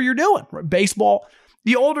 doing whatever you're doing, right? Baseball.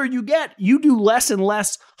 The older you get, you do less and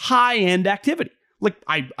less high-end activity. Like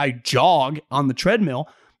I jog on the treadmill,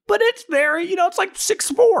 but it's very, it's like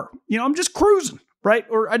 6'4". I'm just cruising, right?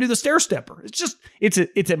 Or I do the stair stepper.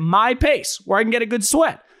 It's at my pace where I can get a good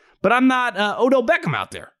sweat. But I'm not Odell Beckham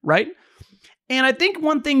out there, right? And I think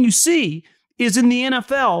one thing you see is in the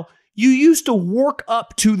NFL, you used to work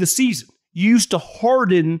up to the season. You used to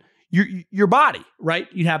harden your body, right?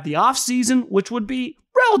 You'd have the off season, which would be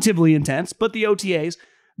relatively intense, but the OTAs.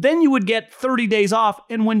 Then you would get 30 days off.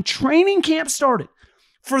 And when training camp started,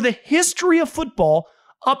 for the history of football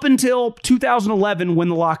up until 2011 when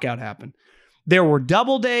the lockout happened, there were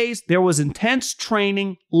double days. There was intense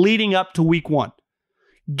training leading up to week 1.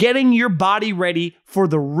 Getting your body ready for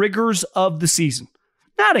the rigors of the season.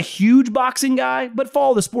 Not a huge boxing guy, but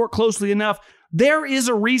follow the sport closely enough. There is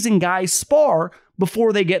a reason guys spar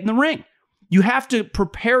before they get in the ring. You have to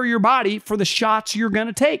prepare your body for the shots you're going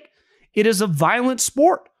to take. It is a violent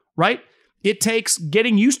sport, right? It takes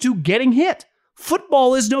getting used to getting hit.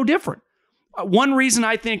 Football is no different. One reason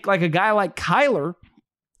I think like a guy like Kyler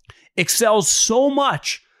excels so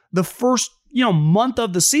much the first, month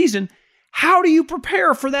of the season. How do you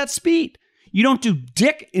prepare for that speed? You don't do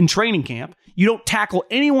dick in training camp. You don't tackle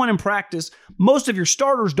anyone in practice. Most of your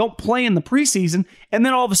starters don't play in the preseason. And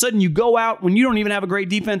then all of a sudden you go out when you don't even have a great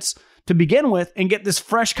defense to begin with and get this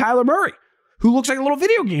fresh Kyler Murray who looks like a little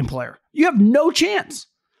video game player. You have no chance.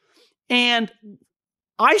 And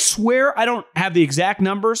I swear I don't have the exact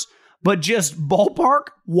numbers, but just ballpark,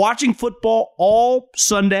 watching football all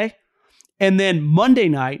Sunday and then Monday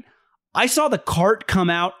night, I saw the cart come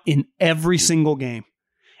out in every single game.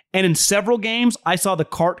 And in several games, I saw the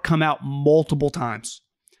cart come out multiple times.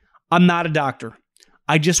 I'm not a doctor.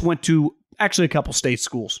 I just went to actually a couple state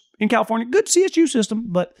schools in California. Good CSU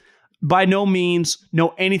system, but by no means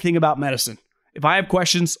know anything about medicine. If I have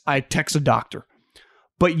questions, I text a doctor.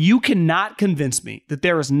 But you cannot convince me that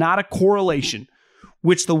there is not a correlation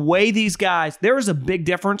which the way these guys, there is a big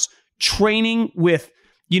difference training with,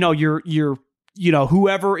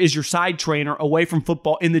 whoever is your side trainer away from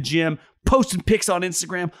football in the gym, posting pics on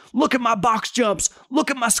Instagram. Look at my box jumps. Look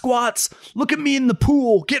at my squats. Look at me in the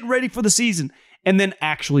pool, getting ready for the season. And then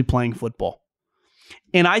actually playing football.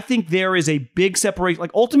 And I think there is a big separation.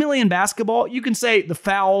 Like ultimately in basketball, you can say the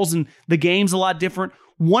fouls and the game's a lot different.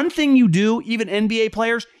 One thing you do, even NBA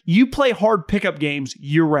players, you play hard pickup games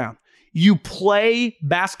year round. You play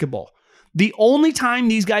basketball. The only time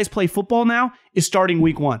these guys play football now is starting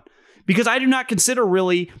week 1. Because I do not consider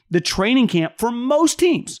really the training camp for most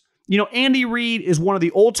teams. You know, Andy Reid is one of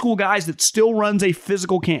the old school guys that still runs a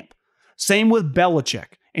physical camp. Same with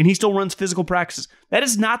Belichick. And he still runs physical practices. That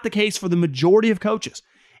is not the case for the majority of coaches.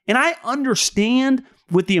 And I understand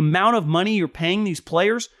with the amount of money you're paying these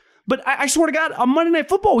players, but I swear to God, on Monday Night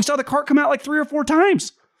Football, we saw the cart come out like 3 or 4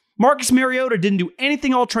 times. Marcus Mariota didn't do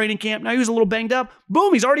anything all training camp. Now he was a little banged up.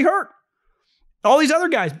 Boom, he's already hurt. All these other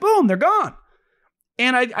guys, boom, they're gone.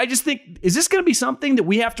 And I just think, is this going to be something that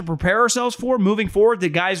we have to prepare ourselves for moving forward? That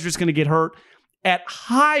guys are just going to get hurt at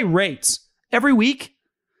high rates every week?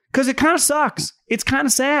 Because it kind of sucks. It's kind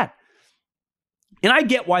of sad. And I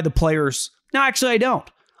get why the players, no, actually I don't.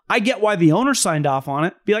 I get why the owners signed off on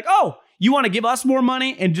it. Be like, oh, you want to give us more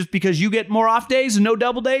money and just because you get more off days and no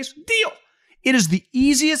double days? Deal. It is the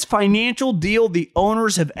easiest financial deal the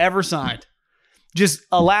owners have ever signed. Just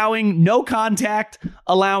allowing no contact,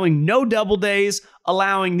 allowing no double days,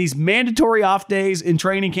 allowing these mandatory off days in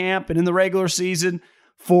training camp and in the regular season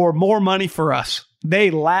for more money for us.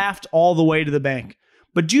 They laughed all the way to the bank.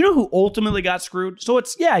 But do you know who ultimately got screwed? So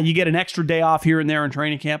it's, yeah, you get an extra day off here and there in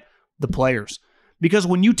training camp. The players. Because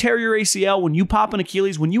when you tear your ACL, when you pop an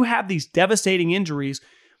Achilles, when you have these devastating injuries,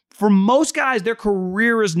 for most guys, their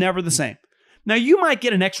career is never the same. Now, you might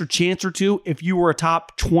get an extra chance or two if you were a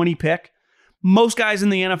top 20 pick. Most guys in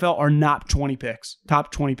the NFL are not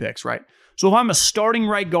top 20 picks, right? So if I'm a starting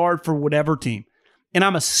right guard for whatever team, and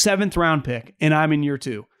I'm a 7th round pick, and I'm in year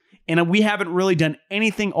 2, and we haven't really done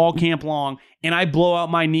anything all camp long, and I blow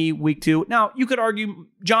out my knee week 2. Now, you could argue,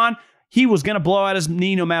 John, he was going to blow out his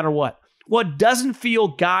knee no matter what. Well, it doesn't feel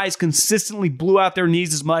guys consistently blew out their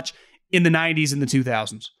knees as much in the 90s and the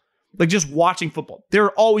 2000s. Like just watching football. There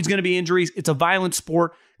are always going to be injuries. It's a violent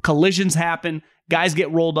sport. Collisions happen. Guys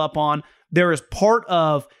get rolled up on. There is part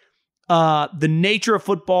of the nature of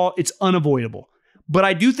football. It's unavoidable. But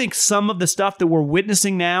I do think some of the stuff that we're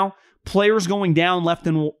witnessing now, players going down left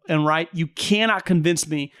and right, you cannot convince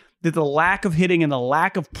me that the lack of hitting and the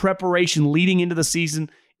lack of preparation leading into the season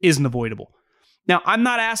isn't avoidable. Now, I'm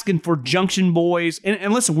not asking for Junction Boys,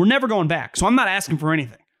 and listen, we're never going back, so I'm not asking for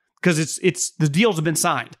anything because it's the deals have been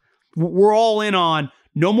signed. We're all in on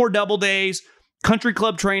no more double days, country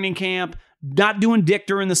club training camp, not doing dick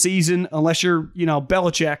during the season unless you're,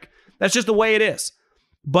 Belichick. That's just the way it is.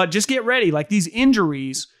 But just get ready. Like these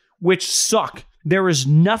injuries, which suck. There is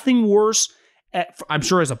nothing worse, I'm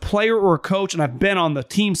sure as a player or a coach, and I've been on the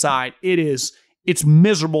team side, it's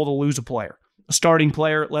miserable to lose a player. A starting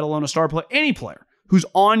player, let alone a star player, any player who's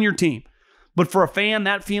on your team. But for a fan,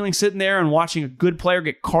 that feeling sitting there and watching a good player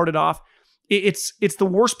get carted off, it's the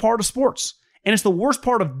worst part of sports. And it's the worst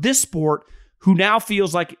part of this sport who now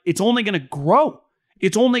feels like it's only going to grow.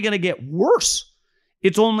 It's only going to get worse.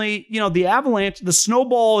 It's only, the avalanche, the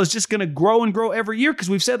snowball is just going to grow and grow every year because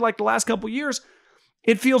we've said like the last couple of years,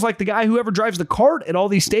 it feels like the guy who ever drives the cart at all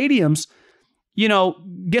these stadiums,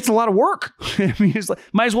 gets a lot of work. I mean, it's like,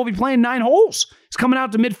 might as well be playing 9 holes. He's coming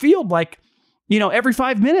out to midfield every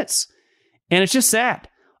 5 minutes. And it's just sad.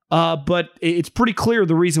 But it's pretty clear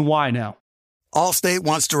the reason why now. Allstate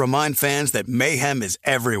wants to remind fans that mayhem is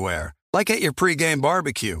everywhere. Like at your pregame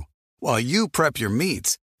barbecue. While you prep your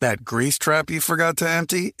meats, that grease trap you forgot to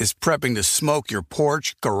empty is prepping to smoke your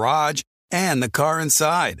porch, garage, and the car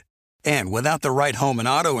inside. And without the right home and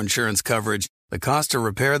auto insurance coverage, the cost to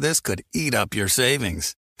repair this could eat up your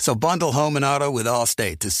savings. So bundle home and auto with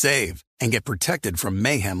Allstate to save and get protected from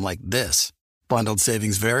mayhem like this. Bundled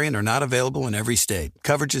savings vary and are not available in every state.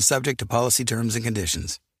 Coverage is subject to policy terms and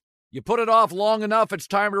conditions. You put it off long enough, it's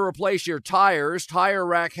time to replace your tires. Tire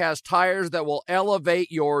Rack has tires that will elevate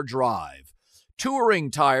your drive. Touring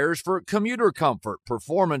tires for commuter comfort,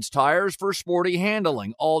 performance tires for sporty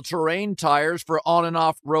handling, all-terrain tires for on- and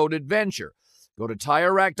off-road adventure. Go to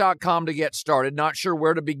TireRack.com to get started. Not sure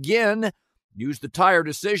where to begin? Use the Tire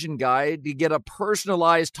Decision Guide to get a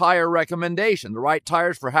personalized tire recommendation, the right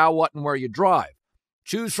tires for how, what, and where you drive.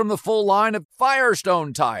 Choose from the full line of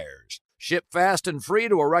Firestone tires. Ship fast and free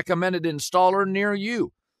to a recommended installer near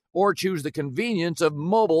you. Or choose the convenience of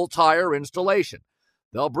mobile tire installation.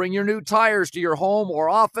 They'll bring your new tires to your home or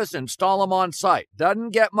office, install them on site.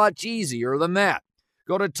 Doesn't get much easier than that.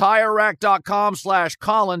 Go to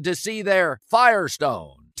TireRack.com/Colin to see their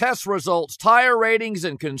Firestone test results, tire ratings,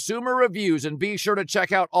 and consumer reviews, and be sure to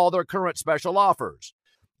check out all their current special offers.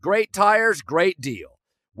 Great tires, great deal.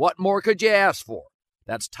 What more could you ask for?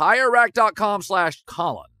 That's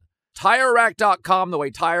TireRack.com/Colin. TireRack.com, the way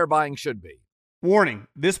tire buying should be. Warning,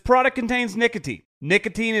 this product contains nicotine.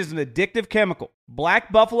 Nicotine is an addictive chemical.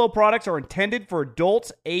 Black Buffalo products are intended for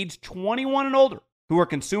adults aged 21 and older who are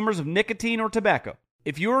consumers of nicotine or tobacco.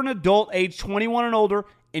 If you're an adult aged 21 and older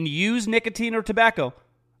and use nicotine or tobacco,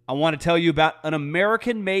 I want to tell you about an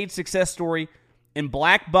American-made success story in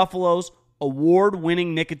Black Buffalo's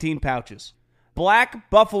award-winning nicotine pouches. Black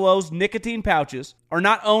Buffalo's nicotine pouches are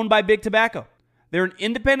not owned by Big Tobacco. They're an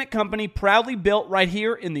independent company proudly built right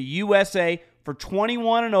here in the USA for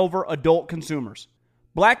 21 and over adult consumers.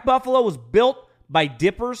 Black Buffalo was built by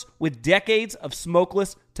dippers with decades of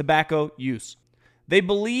smokeless tobacco use. They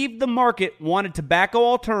believed the market wanted tobacco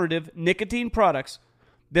alternative nicotine products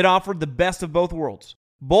that offered the best of both worlds.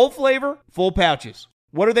 Bold flavor, full pouches.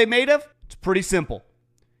 What are they made of? It's pretty simple.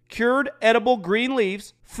 Cured edible green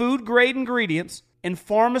leaves, food-grade ingredients, and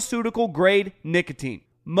pharmaceutical-grade nicotine.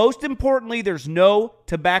 Most importantly, there's no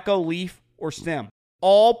tobacco leaf or stem.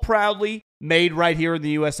 All proudly made right here in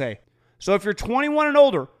the USA. So if you're 21 and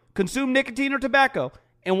older, consume nicotine or tobacco,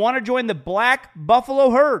 and want to join the Black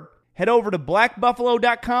Buffalo herd, head over to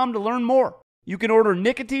blackbuffalo.com to learn more. You can order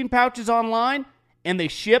nicotine pouches online, and they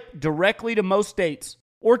ship directly to most states.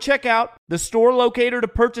 Or check out the store locator to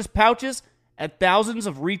purchase pouches at thousands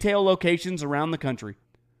of retail locations around the country.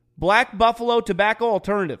 Black Buffalo Tobacco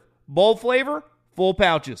Alternative. Bold flavor, full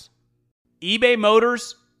pouches. eBay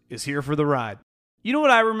Motors is here for the ride. You know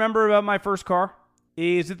what I remember about my first car?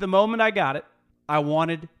 Is at the moment I got it, I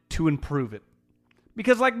wanted to improve it.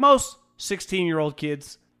 Because like most 16-year-old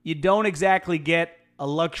kids, you don't exactly get a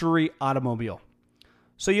luxury automobile.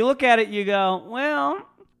 So you look at it, you go, well,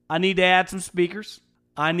 I need to add some speakers.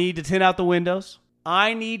 I need to tint out the windows.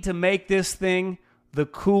 I need to make this thing the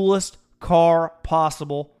coolest car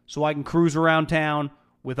possible so I can cruise around town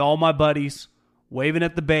with all my buddies, waving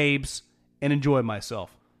at the babes, and enjoy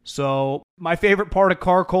myself. So my favorite part of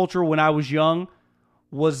car culture when I was young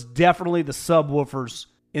was definitely the subwoofers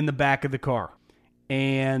in the back of the car.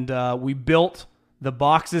 And we built the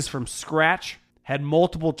boxes from scratch, had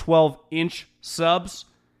multiple 12-inch subs,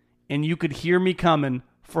 and you could hear me coming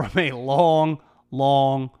from a long,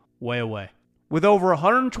 long way away. With over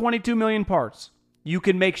 122 million parts, you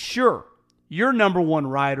can make sure your number one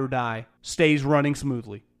ride or die stays running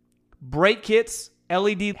smoothly. Brake kits,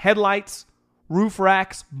 LED headlights, roof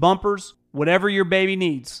racks, bumpers, whatever your baby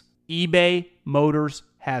needs, eBay Motors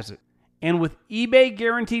has it. And with eBay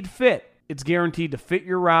Guaranteed Fit, it's guaranteed to fit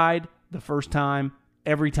your ride the first time,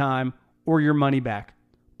 every time, or your money back.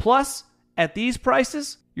 Plus, at these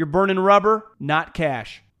prices, you're burning rubber, not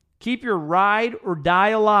cash. Keep your ride or die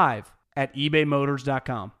alive at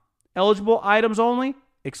ebaymotors.com. Eligible items only.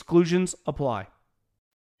 Exclusions apply.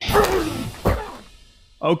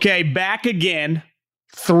 Okay, back again.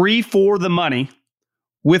 3 for the money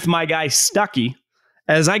with my guy Stuckey,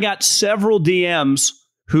 as I got several DMs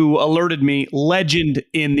who alerted me, legend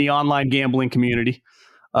in the online gambling community.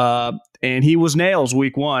 And he was nails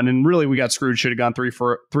week 1, and really we got screwed. Should have gone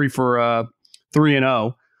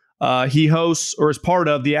 3-0. He hosts or is part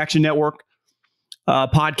of the Action Network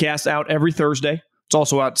podcast out every Thursday. It's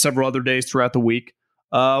also out several other days throughout the week.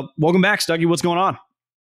 Welcome back, Stuckey. What's going on?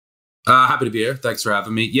 Happy to be here. Thanks for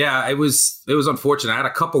having me. Yeah, it was unfortunate. I had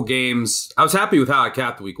a couple games. I was happy with how I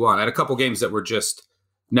capped week 1. I had a couple games that were just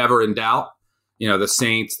never in doubt. You know, the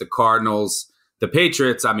Saints, the Cardinals, the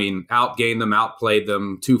Patriots. I mean, outgained them, outplayed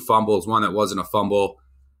them. 2 fumbles, one that wasn't a fumble.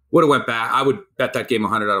 Would have went back. I would bet that game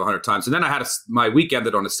 100 out of 100 times. And then I had my week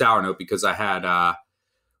ended on a sour note because I had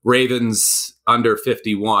Ravens under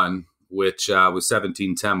 51, which was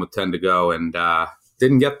 17-10 with 10 to go, and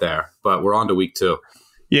didn't get there. But we're on to week 2.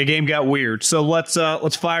 Yeah, game got weird. So let's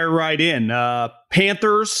fire right in.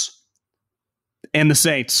 Panthers and the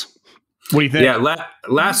Saints. What do you think? Yeah,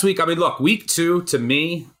 last week, I mean, look, week 2 to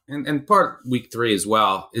me, and part week 3 as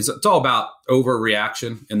well, it's all about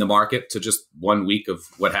overreaction in the market to just 1 week of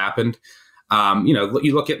what happened.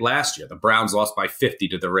 You look at last year, the Browns lost by 50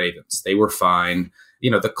 to the Ravens. They were fine.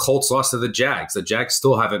 The Colts lost to the Jags. The Jags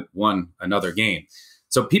still haven't won another game.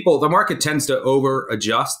 So the market tends to over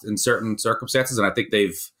adjust in certain circumstances, and I think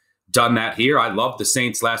they've done that here. I loved the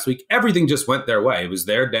Saints last week. Everything just went their way. It was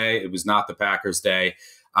their day. It was not the Packers' day.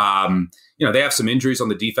 They have some injuries on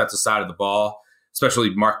the defensive side of the ball,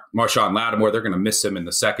 especially Marshawn Lattimore. They're going to miss him in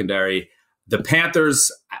the secondary. The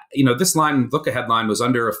Panthers, this look-ahead line was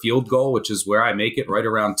under a field goal, which is where I make it, right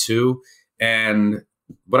around 2. And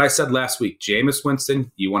what I said last week, Jameis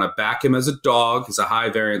Winston, you want to back him as a dog. He's a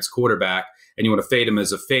high-variance quarterback. And you want to fade him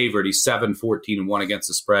as a favorite. He's 7-14-1 against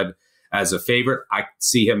the spread as a favorite. I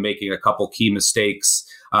see him making a couple key mistakes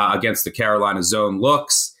against the Carolina zone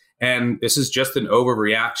looks. And this is just an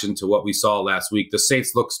overreaction to what we saw last week. The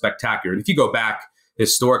Saints look spectacular. And if you go back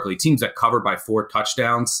historically, teams that covered by 4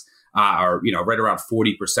 touchdowns are, right around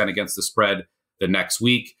 40% against the spread the next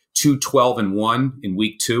week. 2-12-1 in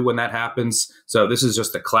week 2 when that happens. So this is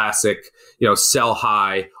just a classic, sell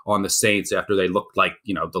high on the Saints after they looked like,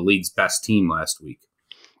 the league's best team last week.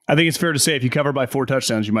 I think it's fair to say if you cover by 4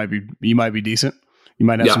 touchdowns, you might be decent. You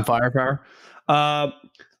might have some firepower.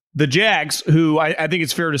 The Jags, who I think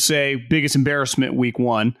it's fair to say biggest embarrassment week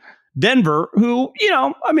 1. Denver, who,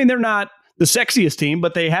 they're not the sexiest team,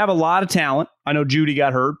 but they have a lot of talent. I know Judy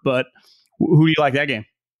got hurt, but who do you like that game?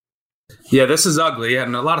 Yeah, this is ugly.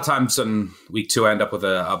 And a lot of times in week 2, I end up with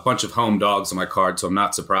a bunch of home dogs on my card, so I'm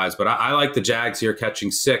not surprised. But I like the Jags here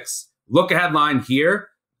catching 6. Look ahead line here,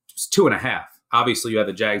 it's 2.5. Obviously, you had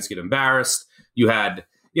the Jags get embarrassed. You had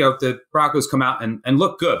the Broncos come out and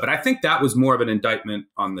look good. But I think that was more of an indictment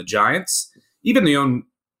on the Giants. Even the own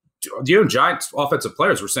Giants offensive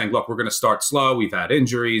players were saying, look, we're going to start slow. We've had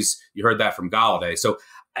injuries. You heard that from Galladay. So,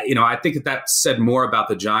 I think that said more about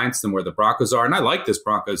the Giants than where the Broncos are. And I like this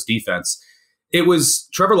Broncos defense.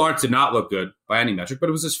 Trevor Lawrence did not look good by any metric, but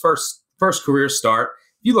it was his first career start.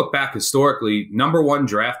 If you look back historically, number 1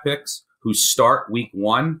 draft picks who start week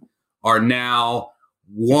 1 are now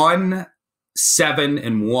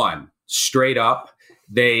 1-7-1 straight up.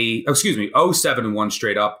 0-7-1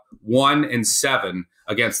 straight up, 1-7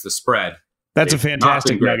 against the spread. That's a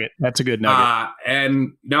fantastic nugget. That's a good nugget.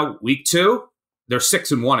 And week 2, they're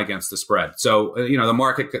 6-1 against the spread. So, the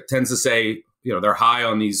market tends to say, they're high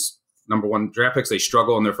on these number 1 draft picks. They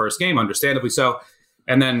struggle in their first game, understandably so.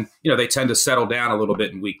 And then, they tend to settle down a little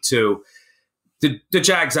bit in week 2. The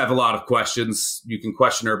Jags have a lot of questions. You can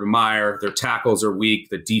question Urban Meyer. Their tackles are weak.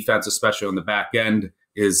 The defense, especially on the back end,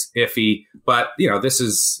 is iffy. But, this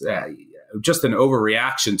is just an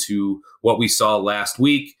overreaction to what we saw last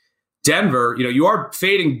week. Denver, you are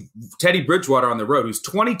fading Teddy Bridgewater on the road, who's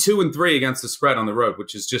 22-3 against the spread on the road,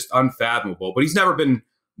 which is just unfathomable. But he's never been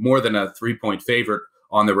more than a 3-point favorite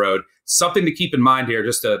on the road. Something to keep in mind here,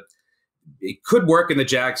 it could work in the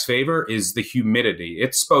Jags' favor, is the humidity.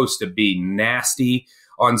 It's supposed to be nasty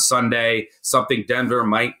on Sunday, something Denver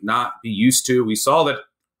might not be used to. We saw that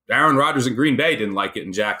Aaron Rodgers in Green Bay didn't like it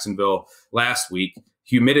in Jacksonville last week.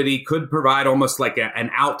 Humidity could provide almost like an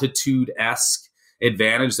altitude-esque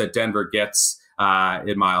advantage that Denver gets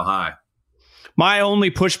in Mile High. My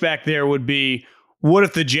only pushback there would be, what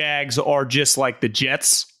if the Jags are just like the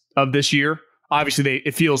Jets of this year? Obviously,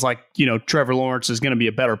 it feels like, Trevor Lawrence is going to be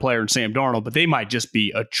a better player than Sam Darnold, but they might just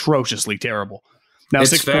be atrociously terrible. Now,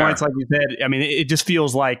 it's 6 points, like you said, it just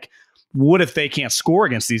feels like, what if they can't score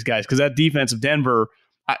against these guys? Because that defense of Denver,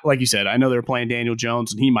 like you said, I know they're playing Daniel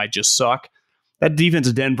Jones, and he might just suck. That defense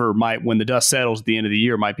of Denver might, when the dust settles at the end of the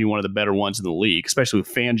year, might be one of the better ones in the league, especially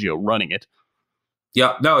with Fangio running it.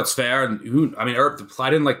 Yeah, no, it's fair. And I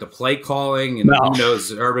didn't like the play calling, and who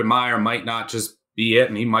knows, Urban Meyer might not just be it,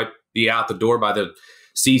 and he might be out the door by the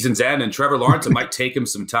season's end. And Trevor Lawrence, it might take him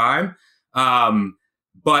some time.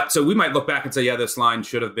 But so we might look back and say, yeah, this line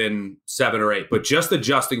should have been 7 or 8. But just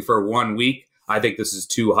adjusting for 1 week, I think this is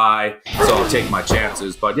too high, so I'll take my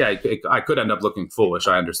chances. But yeah, I could end up looking foolish.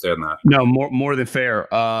 I understand that. No, more than fair.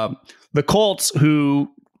 The Colts, who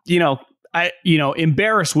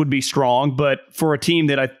embarrassed would be strong, but for a team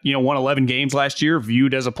that won 11 games last year,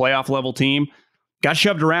 viewed as a playoff level team, got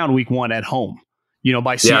shoved around week 1 at home,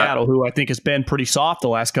 by Seattle, who I think has been pretty soft the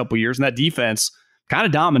last couple of years, and that defense kind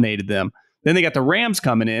of dominated them. Then they got the Rams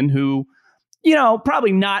coming in, who,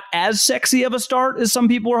 probably not as sexy of a start as some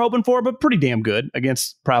people were hoping for, but pretty damn good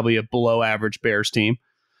against probably a below average Bears team.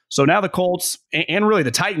 So now the Colts and really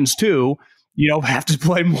the Titans too, have to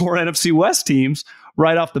play more NFC West teams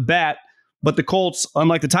right off the bat. But the Colts,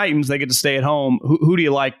 unlike the Titans, they get to stay at home. Who do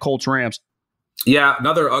you like, Colts, Rams? Yeah,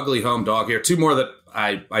 another ugly home dog here. 2 more that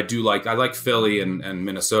I do like. I like Philly and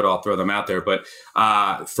Minnesota. I'll throw them out there. But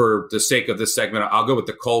for the sake of this segment, I'll go with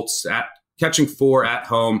the Colts catching 4 at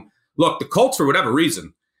home. Look, the Colts, for whatever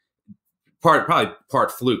reason, probably part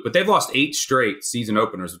fluke, but they've lost 8 straight season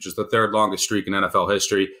openers, which is the 3rd longest streak in NFL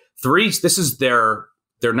history. This is they're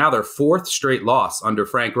now their 4th straight loss under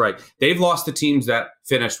Frank Reich. They've lost to teams that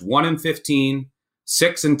finished 1-15,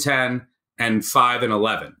 6-10, and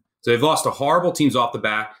 5-11. So they've lost to horrible teams off the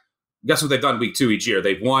bat. Guess what they've done week 2 each year?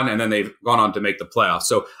 They've won, and then they've gone on to make the playoffs.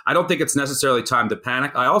 So I don't think it's necessarily time to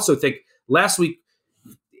panic. I also think last week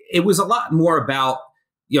it was a lot more about,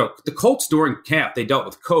 the Colts during camp, they dealt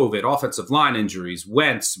with COVID, offensive line injuries.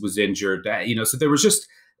 Wentz was injured, so there was just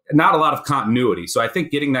not a lot of continuity. So I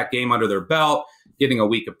think getting that game under their belt, getting a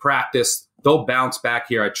week of practice, they'll bounce back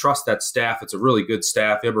here. I trust that staff. It's a really good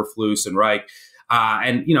staff, Eberflus and Reich.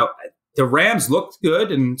 And the Rams looked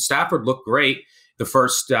good and Stafford looked great his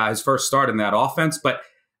first start in that offense. But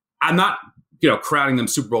I'm not crowning them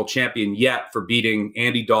Super Bowl champion yet for beating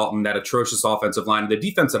Andy Dalton, that atrocious offensive line. The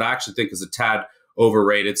defense that I actually think is a tad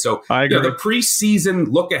overrated. So the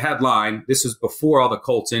preseason look-ahead line, this was before all the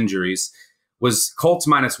Colts injuries, was Colts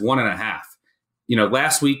 -1.5.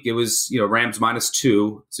 Last week it was, Rams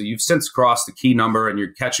 -2. So you've since crossed the key number and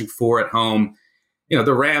you're catching 4 at home.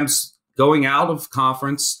 The Rams going out of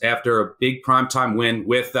conference after a big primetime win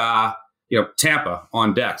with Tampa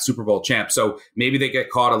on deck, Super Bowl champ. So maybe they get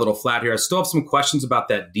caught a little flat here. I still have some questions about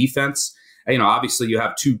that defense. Obviously you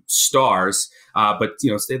have 2 stars, but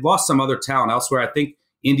they've lost some other talent elsewhere. I think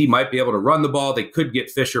Indy might be able to run the ball. They could get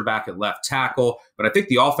Fisher back at left tackle, but I think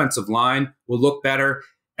the offensive line will look better.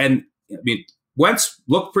 And Wentz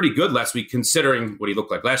looked pretty good last week, considering what he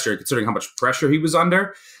looked like last year, considering how much pressure he was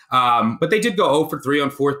under. But they did go 0 for 3 on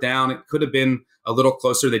 4th down. It could have been a little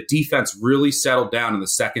closer. The defense really settled down in the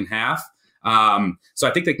second half. So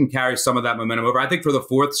I think they can carry some of that momentum over. I think for the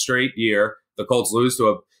 4th straight year, the Colts lose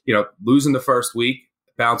in the first week,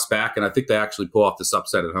 bounce back, and I think they actually pull off this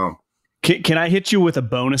upset at home. Can I hit you with a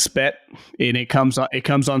bonus bet? And it comes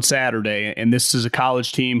on Saturday, and this is a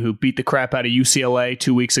college team who beat the crap out of UCLA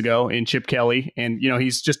 2 weeks ago in Chip Kelly, and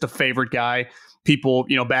he's just a favorite guy. People,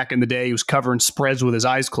 back in the day, he was covering spreads with his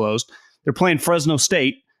eyes closed. They're playing Fresno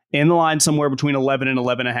State in the line somewhere between 11 and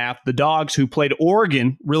 11.5. The Dogs, who played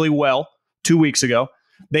Oregon really well 2 weeks ago,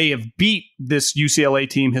 they have beat this UCLA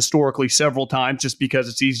team historically several times just because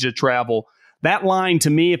it's easy to travel. That line,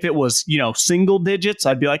 to me, if it was, single digits,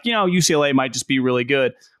 I'd be like, UCLA might just be really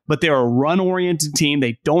good. But they're a run-oriented team.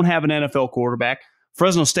 They don't have an NFL quarterback.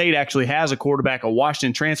 Fresno State actually has a quarterback. A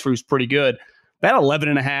Washington transfer who's pretty good. That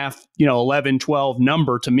 11.5, 11, 12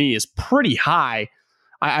 number to me is pretty high.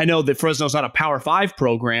 I know that Fresno's not a Power 5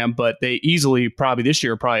 program, but they easily probably this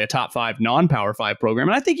year a top 5 non-Power 5 program.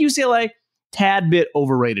 And I think UCLA, tad bit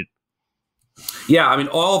overrated. Yeah,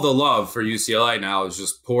 all the love for UCLA now is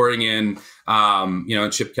just pouring in,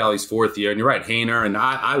 in Chip Kelly's 4th year. And you're right, Haener. And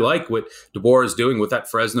I like what DeBoer is doing with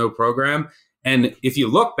that Fresno program. And if you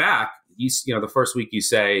look back, the first week you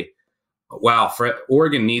say, wow,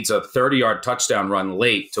 Oregon needs a 30-yard touchdown run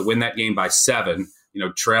late to win that game by 7,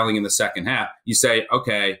 trailing in the second half. You say,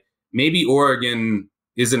 okay, maybe Oregon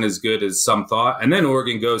isn't as good as some thought. And then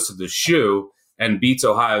Oregon goes to the shoe and beats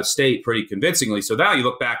Ohio State pretty convincingly. So now you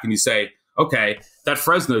look back and you say, okay, that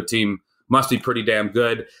Fresno team must be pretty damn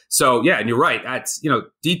good. So, yeah, and you're right. That's,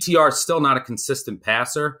 DTR is still not a consistent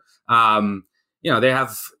passer. They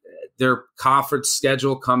have their conference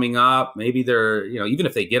schedule coming up. Maybe they're, even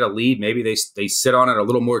if they get a lead, maybe they sit on it a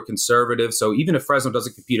little more conservative. So even if Fresno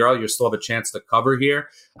doesn't compete early, you still have a chance to cover here.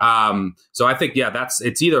 So I think,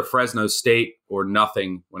 it's either Fresno State or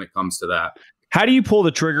nothing when it comes to that. How do you pull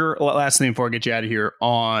the trigger? Last thing before I get you out of here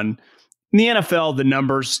on in the NFL, the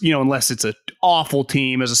numbers, unless it's an awful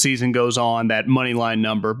team as the season goes on, that money line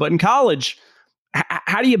number. But in college,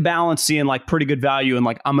 how do you balance seeing pretty good value and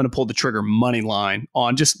I'm going to pull the trigger money line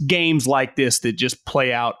on just games like this that just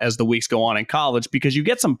play out as the weeks go on in college? Because you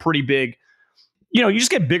get some pretty big, you just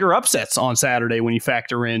get bigger upsets on Saturday when you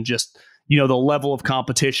factor in just, the level of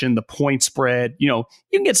competition, the point spread. You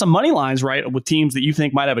can get some money lines, right, with teams that you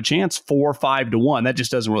think might have a chance 4 or 5 to 1. That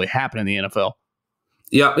just doesn't really happen in the NFL.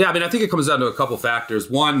 Yeah. I think it comes down to a couple factors.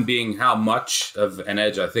 One being how much of an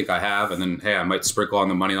edge I think I have, and then I might sprinkle on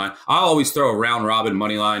the money line. I'll always throw a round robin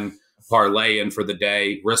money line parlay in for the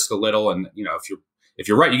day, risk a little, and if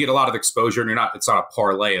you're right, you get a lot of exposure, and it's not a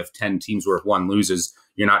parlay of 10 teams where if one loses,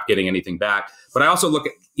 you're not getting anything back. But I also look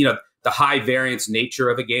at the high variance nature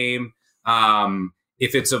of a game.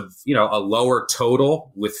 If it's a lower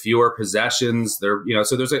total with fewer possessions,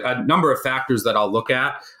 so there's a number of factors that I'll look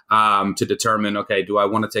at to determine, okay, do I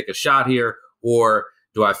want to take a shot here or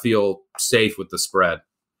do I feel safe with the spread?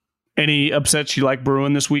 Any upsets you like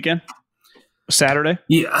brewing this weekend? Saturday?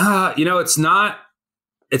 Yeah, it's not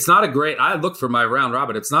a great, I look for my round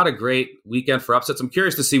robin. It's not a great weekend for upsets. I'm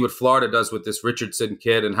curious to see what Florida does with this Richardson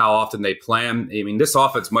kid and how often they play him. This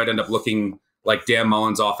offense might end up looking like Dan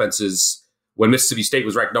Mullen's offenses when Mississippi State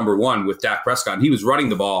was ranked number 1 with Dak Prescott, and he was running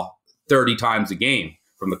the ball 30 times a game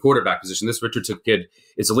from the quarterback position. This Richardson kid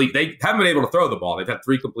is elite. They haven't been able to throw the ball. They've had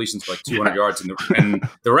 3 completions for 200 yards, and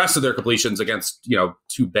the rest of their completions against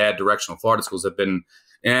 2 bad directional Florida schools have been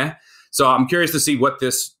So I'm curious to see what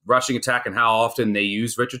this rushing attack and how often they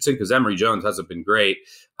use Richardson, because Emory Jones hasn't been great.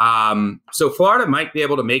 So Florida might be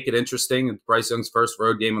able to make it interesting. It's Bryce Young's first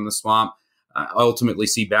road game in the Swamp. Ultimately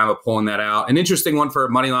see Bama pulling that out. An interesting one for a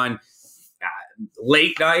money line.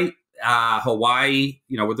 Late night, Hawaii,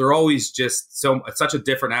 they're always just such a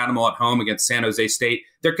different animal at home against San Jose State.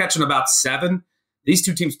 They're catching about 7. These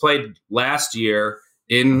two teams played last year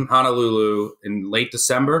in Honolulu in late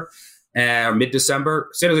December and mid-December.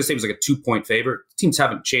 San Jose State was like a 2-point favorite. Teams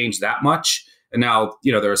haven't changed that much. And now,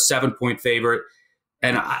 they're a 7-point favorite.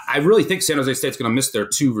 And I really think San Jose State's going to miss their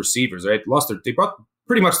 2 receivers. Right? They brought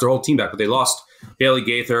pretty much their whole team back, but they lost Bailey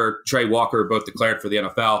Gaither, Trey Walker, both declared for the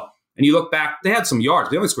NFL. And you look back, they had some yards.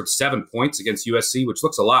 They only scored 7 points against USC, which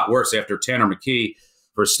looks a lot worse after Tanner McKee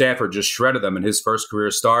for Stanford just shredded them in his first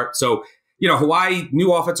career start. So, Hawaii,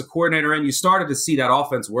 new offensive coordinator, and you started to see that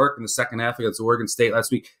offense work in the second half against Oregon State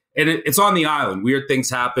last week. And it's on the island. Weird things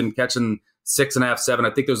happen, catching 6.5, 7. I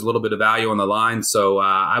think there's a little bit of value on the line. So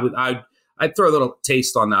I'd throw a little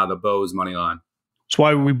taste on the Bows money line. That's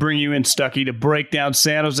why we bring you in, Stuckey, to break down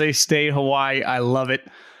San Jose State, Hawaii. I love it.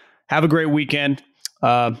 Have a great weekend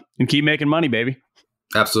and keep making money, baby.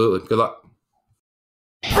 Absolutely. Good luck.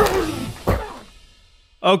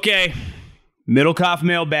 Okay. Middlecoff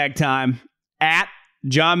mailbag time. At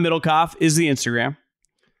John Middlecoff is the Instagram.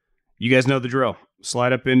 You guys know the drill.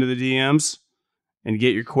 Slide up into the DMs and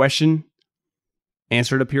get your question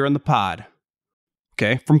answered up here on the pod.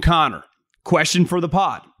 Okay. From Connor. Question for the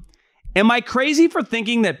pod. Am I crazy for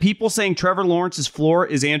thinking that people saying Trevor Lawrence's floor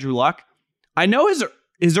is Andrew Luck? I know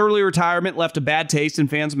his early retirement left a bad taste in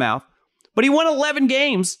fans' mouth, but he won 11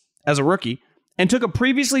 games as a rookie and took a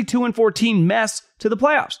previously 2-14 mess to the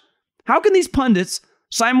playoffs. How can these pundits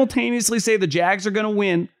simultaneously say the Jags are going to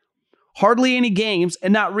win hardly any games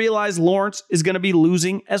and not realize Lawrence is going to be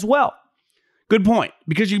losing as well? Good point,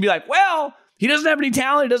 because you'd be like, well, he doesn't have any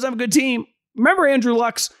talent, he doesn't have a good team. Remember, Andrew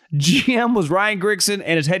Luck's GM was Ryan Grigson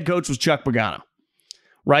and his head coach was Chuck Pagano,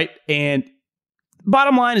 right? And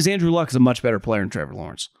bottom line is Andrew Luck is a much better player than Trevor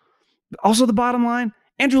Lawrence. Also, the bottom line,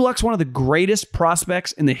 Andrew Luck's one of the greatest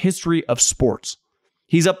prospects in the history of sports.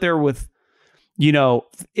 He's up there with,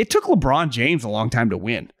 it took LeBron James a long time to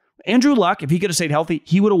win. Andrew Luck, if he could have stayed healthy,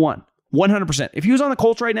 he would have won 100%. If he was on the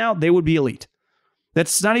Colts right now, they would be elite.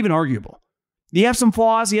 That's not even arguable. Do you have some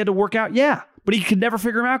flaws he had to work out? Yeah, but he could never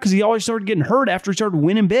figure them out because he always started getting hurt after he started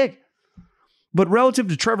winning big. But relative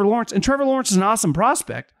to Trevor Lawrence, and Trevor Lawrence is an awesome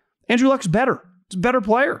prospect, Andrew Luck's better. He's a better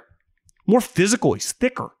player. More physical. He's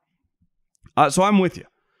thicker. So I'm with you.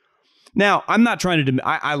 Now, I'm not trying to...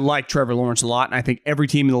 I like Trevor Lawrence a lot, and I think every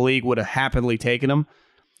team in the league would have happily taken him.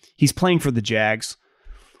 He's playing for the Jags.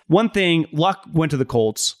 One thing, Luck went to the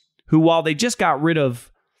Colts, who, while they just got rid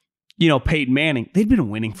of, Peyton Manning, they'd been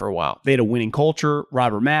winning for a while. They had a winning culture.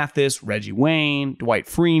 Robert Mathis, Reggie Wayne, Dwight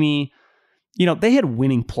Freeney. They had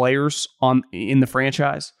winning players in the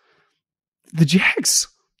franchise. The Jags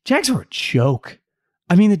are a joke.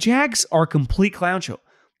 I mean, the Jags are a complete clown show.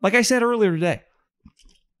 Like I said earlier today,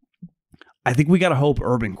 I think we got to hope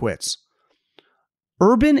Urban quits.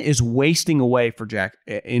 Urban is wasting away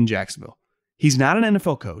in Jacksonville. He's not an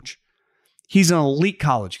NFL coach. He's an elite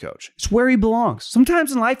college coach. It's where he belongs.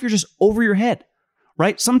 Sometimes in life, you're just over your head,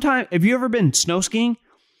 right? Sometimes, have you ever been snow skiing?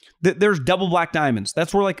 There's double black diamonds.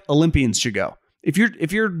 That's where Olympians should go. If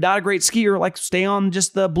you're not a great skier, stay on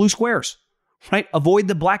just the blue squares, right? Avoid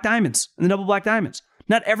the black diamonds and the double black diamonds.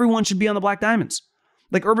 Not everyone should be on the black diamonds.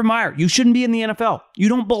 Like Urban Meyer, you shouldn't be in the NFL. You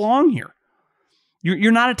don't belong here.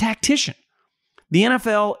 You're not a tactician. The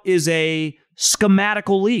NFL is a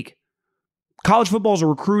schematical league. College football is a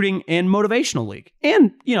recruiting and motivational league.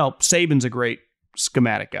 And, Saban's a great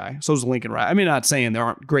schematic guy. So is Lincoln Riley. I mean, not saying there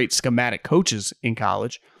aren't great schematic coaches in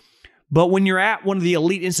college. But when you're at one of the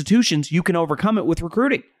elite institutions, you can overcome it with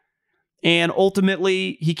recruiting. And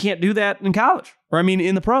ultimately, he can't do that in college.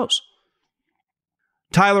 In the pros.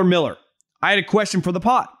 Tyler Miller. I had a question for the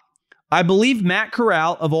pod. I believe Matt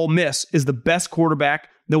Corral of Ole Miss is the best quarterback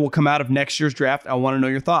that will come out of next year's draft. I want to know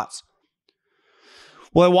your thoughts.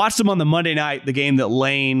 Well, I watched him on the Monday night, the game that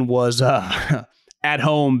Lane was at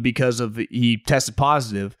home because he tested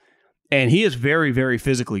positive, and he is very, very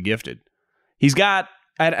physically gifted. He's got,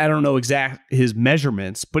 I don't know exact his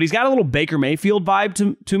measurements, but he's got a little Baker Mayfield vibe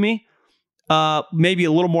to me. Maybe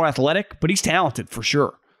a little more athletic, but he's talented for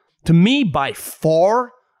sure. To me, by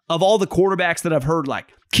far, of all the quarterbacks that I've heard,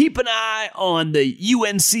 keep an eye on the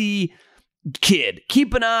UNC kid.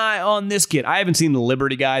 Keep an eye on this kid. I haven't seen the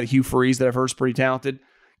Liberty guy, the Hugh Freeze, that I've heard is pretty talented.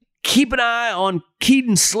 Keep an eye on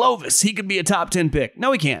Keaton Slovis. He could be a top 10 pick.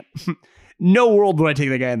 No, he can't. No world would I take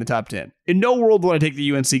that guy in the top 10. In no world would I take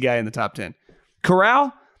the UNC guy in the top 10.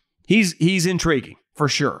 Corral, he's intriguing for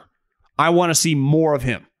sure. I want to see more of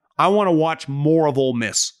him. I want to watch more of Ole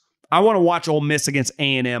Miss. I want to watch Ole Miss against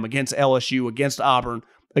A&M, against LSU, against Auburn,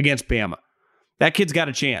 against Bama. That kid's got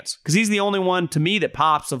a chance because he's the only one to me that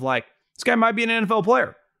pops of this guy might be an NFL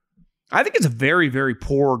player. I think it's a very, very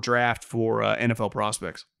poor draft for NFL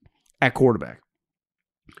prospects at quarterback.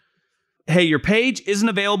 Hey, your page isn't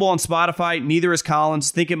available on Spotify. Neither is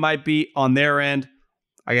Collins. Think it might be on their end.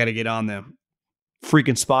 I got to get on them.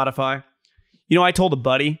 Freaking Spotify. You know, I told a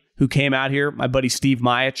buddy who came out here, my buddy Steve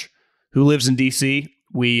Myich, who lives in D.C.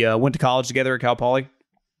 We went to college together at Cal Poly.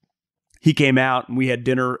 He came out and we had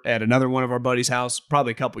dinner at another one of our buddies' house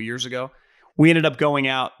probably a couple years ago. We ended up going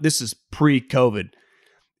out. This is pre-COVID,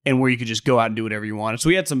 and where you could just go out and do whatever you wanted. So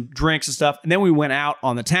we had some drinks and stuff, and then we went out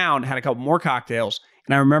on the town, had a couple more cocktails,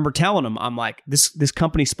 and I remember telling him, I'm like, this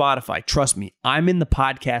company Spotify, trust me, I'm in the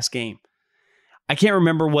podcast game. I can't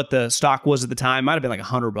remember what the stock was at the time. It might have been like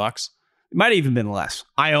 $100. It might have even been less.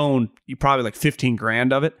 I own probably like 15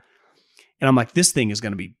 grand of it. And I'm like, this thing is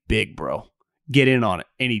going to be big, bro. Get in on it.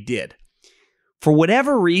 And he did. For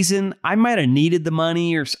whatever reason, I might have needed the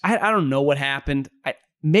money, or I don't know what happened.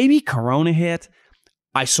 Maybe Corona hit.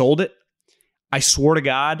 I sold it. I swear to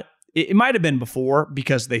God, it might have been before,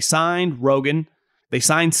 because they signed Rogan, they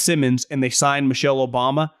signed Simmons, and they signed Michelle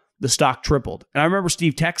Obama. The stock tripled. And I remember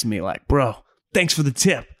Steve texting me like, bro, thanks for the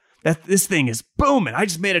tip. This thing is booming. I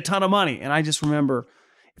just made a ton of money. And I just remember,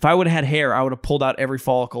 if I would have had hair, I would have pulled out every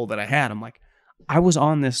follicle that I had. I'm like, I was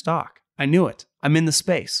on this stock. I knew it. I'm in the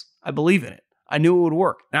space. I believe in it. I knew it would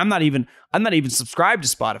work. And I'm not even subscribed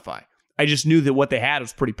to Spotify. I just knew that what they had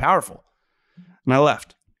was pretty powerful. And I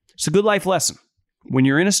left. It's a good life lesson. When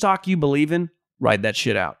you're in a stock you believe in, ride that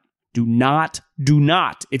shit out. Do not.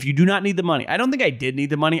 If you do not need the money. I don't think I did need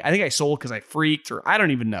the money. I think I sold because I freaked, or I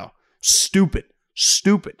don't even know. Stupid.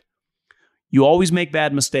 You always make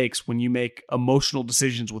bad mistakes when you make emotional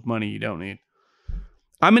decisions with money you don't need.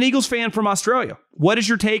 I'm an Eagles fan from Australia. What is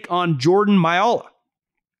your take on Jordan Mailata?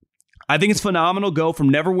 I think it's phenomenal. Go from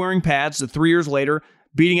never wearing pads to 3 years later,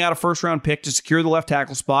 beating out a first-round pick to secure the left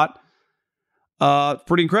tackle spot.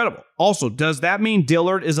 Pretty incredible. Also, does that mean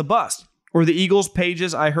Dillard is a bust? Or the Eagles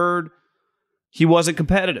pages, I heard he wasn't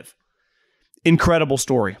competitive. Incredible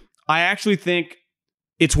story. I actually think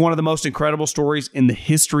it's one of the most incredible stories in the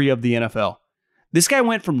history of the NFL. This guy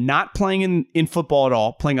went from not playing in football at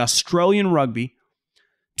all, playing Australian rugby,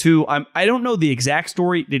 to, I don't know the exact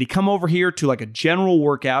story. Did he come over here to like a general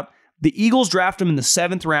workout? The Eagles draft him in the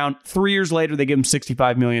 7th round. 3 years later, they give him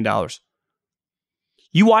 $65 million.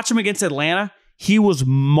 You watch him against Atlanta, he was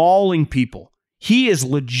mauling people. He is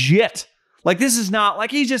legit. Like, this is not like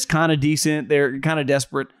he's just kind of decent. They're kind of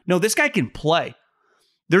desperate. No, this guy can play.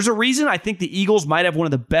 There's a reason I think the Eagles might have one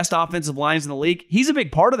of the best offensive lines in the league. He's a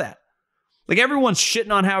big part of that. Like, everyone's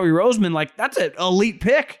shitting on Howie Roseman. Like, that's an elite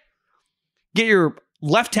pick. Get your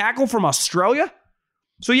left tackle from Australia.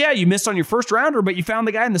 So, yeah, you missed on your first rounder, but you found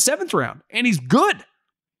the guy in the 7th round, and he's good.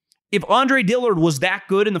 If Andre Dillard was that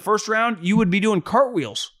good in the first round, you would be doing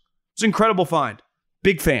cartwheels. It's an incredible find.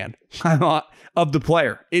 Big fan of the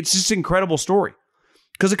player. It's just an incredible story.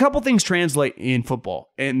 Because a couple things translate in football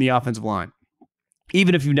and the offensive line,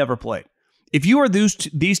 even if you've never played. If you are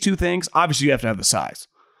these two things, obviously you have to have the size.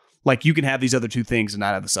 Like, you can have these other two things and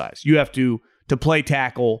not have the size. You have to play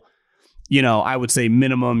tackle, I would say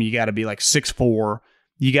minimum, you got to be like 6'4".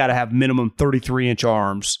 You got to have minimum 33-inch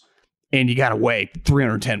arms, and you got to weigh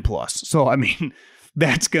 310 plus. So, I mean,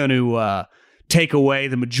 that's going to take away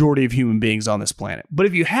the majority of human beings on this planet. But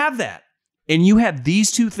if you have that, and you have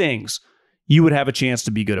these two things, you would have a chance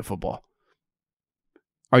to be good at football.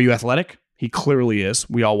 Are you athletic? He clearly is.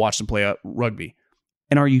 We all watched him play rugby.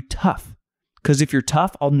 And are you tough? Because if you're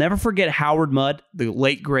tough, I'll never forget Howard Mudd, the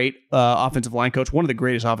late, great offensive line coach, one of the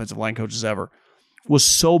greatest offensive line coaches ever, was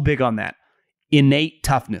so big on that. Innate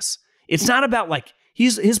toughness. It's not about like,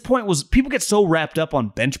 his point was, people get so wrapped up on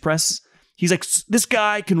bench presses. He's like, this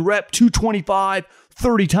guy can rep 225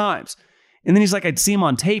 30 times. And then he's like, I'd see him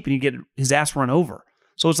on tape and he'd get his ass run over.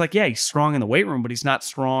 So it's like, yeah, he's strong in the weight room, but he's not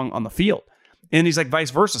strong on the field. And he's like,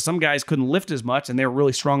 vice versa. Some guys couldn't lift as much and they were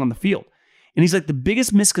really strong on the field. And he's like, the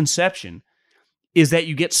biggest misconception is that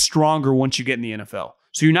you get stronger once you get in the NFL.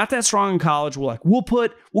 So you're not that strong in college. We'll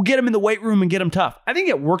get him in the weight room and get him tough. I think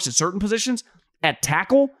it works at certain positions. At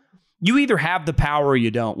tackle, you either have the power or you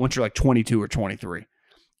don't once you're like 22 or 23.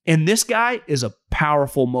 And this guy is a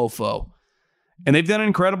powerful mofo. And they've done an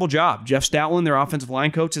incredible job. Jeff Stoutland, their offensive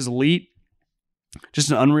line coach, is elite. Just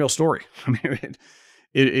an unreal story. I mean,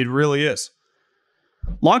 it really is.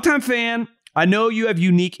 Longtime fan, I know you have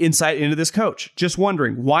unique insight into this coach. Just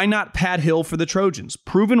wondering, why not Pat Hill for the Trojans?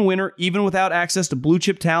 Proven winner, even without access to blue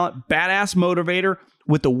chip talent, badass motivator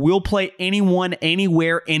with the will play anyone,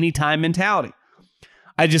 anywhere, anytime mentality.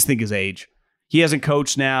 I just think his age. He hasn't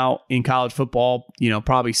coached now in college football,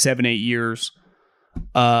 probably 7-8 years.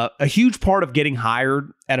 A huge part of getting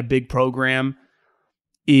hired at a big program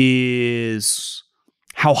is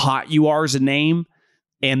how hot you are as a name.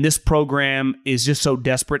 And this program is just so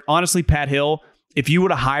desperate. Honestly, Pat Hill, if you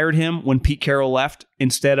would have hired him when Pete Carroll left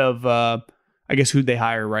instead of, I guess, who'd they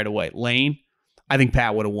hire right away? Lane? I think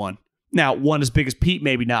Pat would have won. Now, one as big as Pete,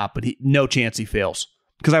 maybe not, but no chance he fails.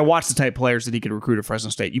 Because I watched the type of players that he could recruit at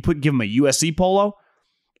Fresno State. You give him a USC polo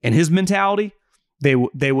and his mentality, they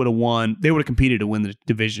would have won. They would have competed to win the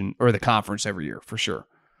division or the conference every year, for sure.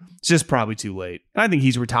 It's just probably too late. I think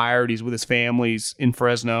he's retired. He's with his families in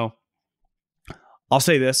Fresno. I'll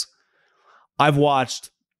say this. I've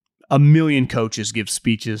watched a million coaches give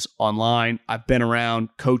speeches online. I've been around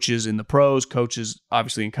coaches in the pros, coaches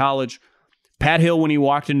obviously in college. Pat Hill, when he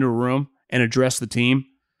walked into a room and addressed the team,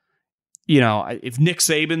 if Nick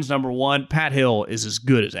Saban's number one, Pat Hill is as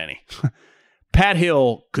good as any. Pat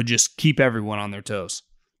Hill could just keep everyone on their toes.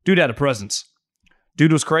 Dude had a presence.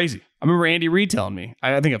 Dude was crazy. I remember Andy Reid telling me,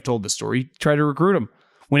 I think I've told this story, he tried to recruit him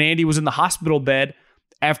when Andy was in the hospital bed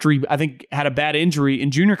after he, I think, had a bad injury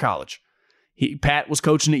in junior college. Pat was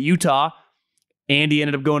coaching at Utah. Andy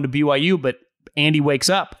ended up going to BYU, but Andy wakes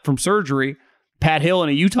up from surgery. Pat Hill in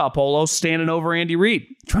a Utah polo standing over Andy Reid,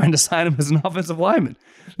 trying to sign him as an offensive lineman.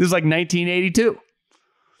 This is like 1982.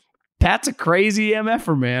 Pat's a crazy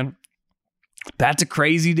MFer, man. Pat's a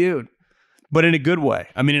crazy dude, but in a good way.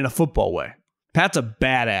 I mean, in a football way. Pat's a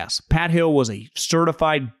badass. Pat Hill was a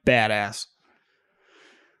certified badass.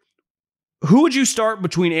 Who would you start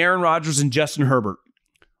between Aaron Rodgers and Justin Herbert?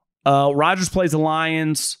 Rodgers plays the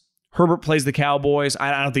Lions. Herbert plays the Cowboys.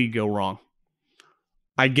 I don't think you'd go wrong.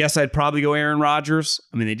 I guess I'd probably go Aaron Rodgers.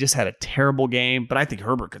 I mean, they just had a terrible game, but I think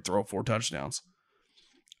Herbert could throw 4 touchdowns.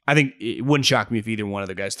 I think it wouldn't shock me if either one of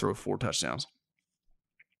the guys throw 4 touchdowns.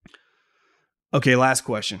 Okay, last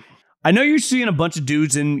question. I know you're seeing a bunch of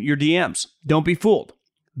dudes in your DMs. Don't be fooled.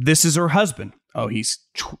 This is her husband. Oh, he's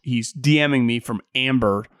DMing me from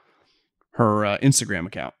Amber, her Instagram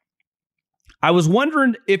account. I was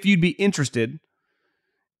wondering if you'd be interested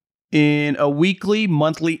in a weekly,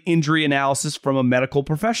 monthly injury analysis from a medical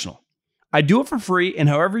professional. I do it for free and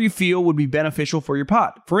however you feel would be beneficial for your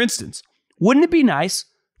pod. For instance, wouldn't it be nice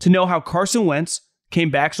to know how Carson Wentz came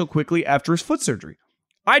back so quickly after his foot surgery?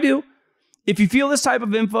 I do. If you feel this type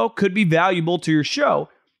of info could be valuable to your show,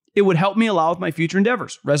 it would help me a lot with my future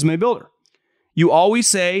endeavors. Resume Builder. You always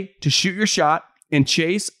say to shoot your shot and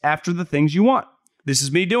chase after the things you want. This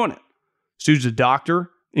is me doing it. Stu's a doctor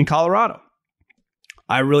in Colorado.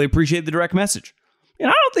 I really appreciate the direct message. And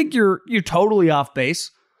I don't think you're totally off base.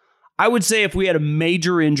 I would say if we had a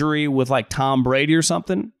major injury with like Tom Brady or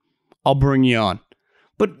something, I'll bring you on.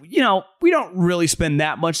 But, we don't really spend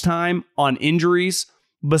that much time on injuries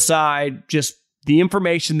beside just the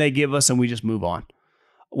information they give us and we just move on.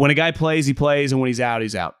 When a guy plays, he plays, and when he's out,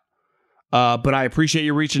 he's out. But I appreciate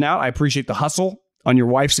you reaching out. I appreciate the hustle on your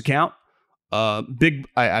wife's account.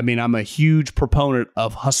 I'm a huge proponent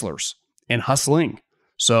of hustlers and hustling.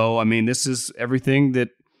 So, this is everything that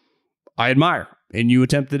I admire. And you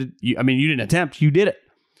attempted it. You didn't attempt, you did it.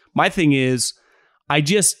 My thing is,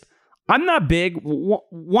 I'm not big.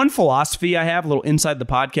 One philosophy I have, a little inside the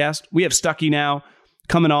podcast, we have Stuckey now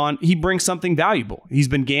coming on. He brings something valuable. He's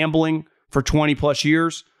been gambling for 20 plus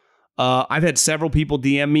years. I've had several people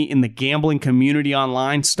DM me in the gambling community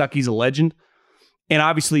online. Stuckey's a legend. And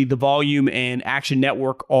obviously the Volume and Action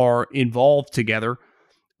Network are involved together.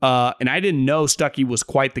 And I didn't know Stuckey was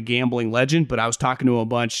quite the gambling legend, but I was talking to him a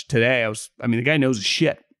bunch today. The guy knows his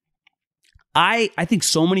shit. I think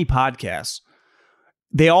so many podcasts,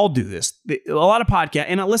 they all do this. A lot of podcasts,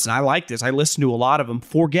 and listen, I like this. I listen to a lot of them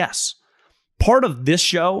for guests. Part of this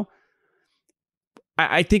show,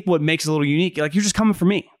 I think what makes it a little unique, like you're just coming for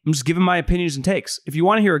me. I'm just giving my opinions and takes. If you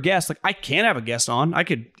want to hear a guest, like I can have a guest on. I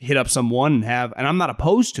could hit up someone and I'm not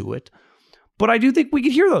opposed to it. But I do think we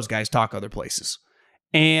could hear those guys talk other places.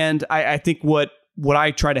 And I think what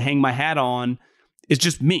I try to hang my hat on is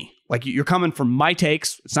just me. Like you're coming from my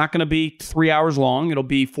takes. It's not going to be 3 hours long. It'll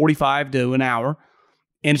be 45 to an hour.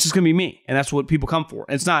 And it's just going to be me. And that's what people come for.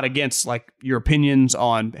 And it's not against like your opinions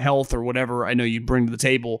on health or whatever I know you bring to the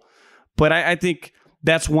table. But I think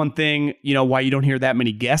that's one thing, why you don't hear that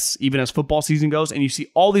many guests, even as football season goes. And you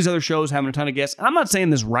see all these other shows having a ton of guests. And I'm not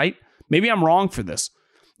saying this right. Maybe I'm wrong for this.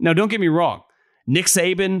 Now, don't get me wrong. Nick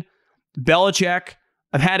Saban, Belichick,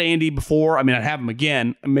 I've had Andy before. I'd have him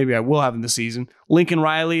again. Maybe I will have him this season. Lincoln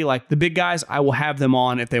Riley, like the big guys, I will have them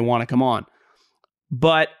on if they want to come on.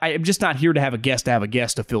 But I'm just not here to have a guest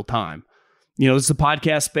to fill time. This is a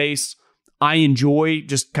podcast space. I enjoy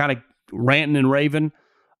just kind of ranting and raving.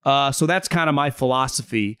 So that's kind of my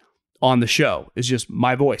philosophy on the show, is just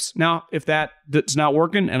my voice. Now, if that's not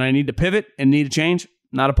working and I need to pivot and need to change,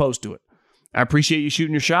 not opposed to it. I appreciate you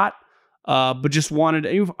shooting your shot, but just wanted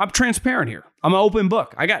to, I'm transparent here. I'm an open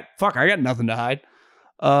book. I got nothing to hide,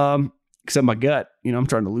 except my gut. I'm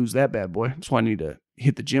trying to lose that bad boy. That's why I need to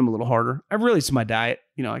hit the gym a little harder. It's my diet.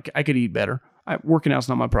 I could eat better. Working out's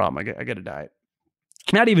not my problem. I got a diet.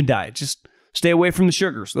 Not even diet. Just stay away from the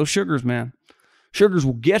sugars. Those sugars, man. Sugars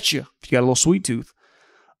will get you if you got a little sweet tooth.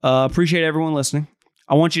 Appreciate everyone listening.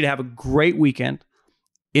 I want you to have a great weekend.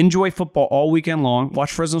 Enjoy football all weekend long.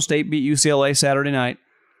 Watch Fresno State beat UCLA Saturday night.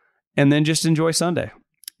 And then just enjoy Sunday.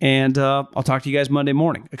 And I'll talk to you guys Monday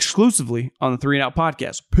morning, exclusively on the 3 and Out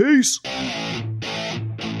podcast. Peace.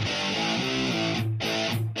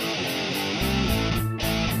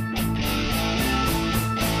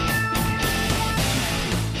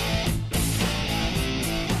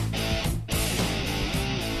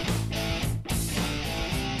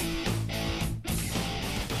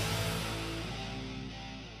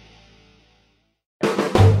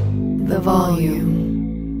 The volume.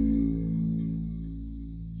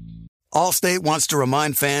 Allstate wants to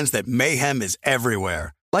remind fans that mayhem is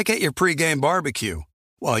everywhere, like at your pregame barbecue.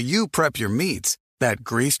 While you prep your meats, that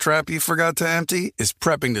grease trap you forgot to empty is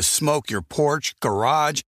prepping to smoke your porch,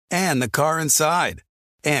 garage, and the car inside.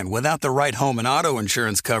 And without the right home and auto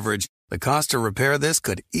insurance coverage, the cost to repair this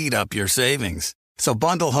could eat up your savings. So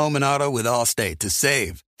bundle home and auto with Allstate to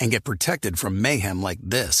save and get protected from mayhem like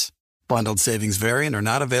this. Bundled savings vary and are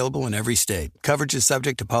not available in every state. Coverage is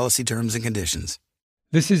subject to policy terms and conditions.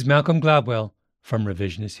 This is Malcolm Gladwell from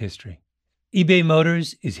Revisionist History. eBay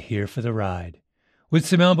Motors is here for the ride. With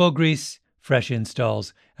some elbow grease, fresh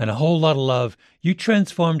installs, and a whole lot of love, you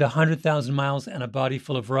transformed 100,000 miles and a body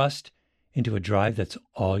full of rust into a drive that's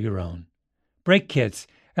all your own. Brake kits,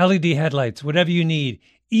 LED headlights, whatever you need,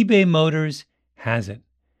 eBay Motors has it.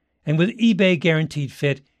 And with eBay Guaranteed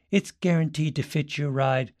Fit, it's guaranteed to fit your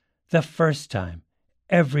ride the first time,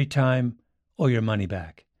 every time, or your money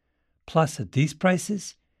back. Plus, at these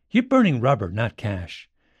prices, you're burning rubber, not cash.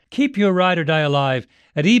 Keep your ride or die alive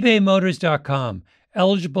at ebaymotors.com.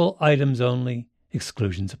 Eligible items only.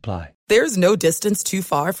 Exclusions apply. There's no distance too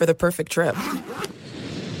far for the perfect trip.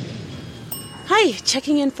 Hi,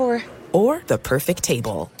 checking in for... Or the perfect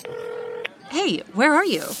table. Hey, where are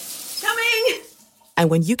you? Coming! And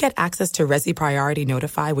when you get access to Resi Priority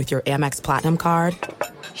Notify with your Amex Platinum card...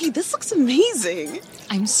 Hey, this looks amazing.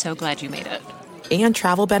 I'm so glad you made it. And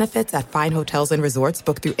travel benefits at fine hotels and resorts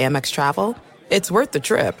booked through Amex Travel, it's worth the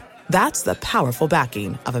trip. That's the powerful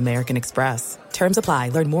backing of American Express. Terms apply.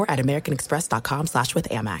 Learn more at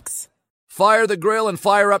americanexpress.com/withAmex. Fire the grill and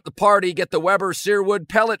fire up the party. Get the Weber Searwood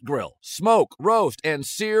Pellet Grill. Smoke, roast, and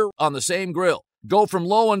sear on the same grill. Go from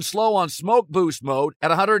low and slow on smoke boost mode at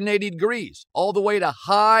 180 degrees, all the way to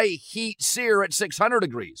high heat sear at 600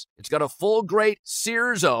 degrees. It's got a full grate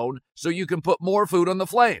sear zone so you can put more food on the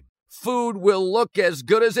flame. Food will look as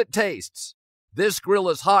good as it tastes. This grill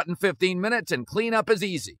is hot in 15 minutes and cleanup is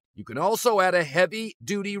easy. You can also add a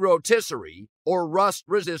heavy-duty rotisserie or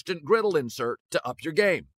rust-resistant griddle insert to up your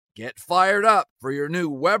game. Get fired up for your new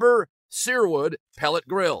Weber Searwood Pellet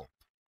Grill.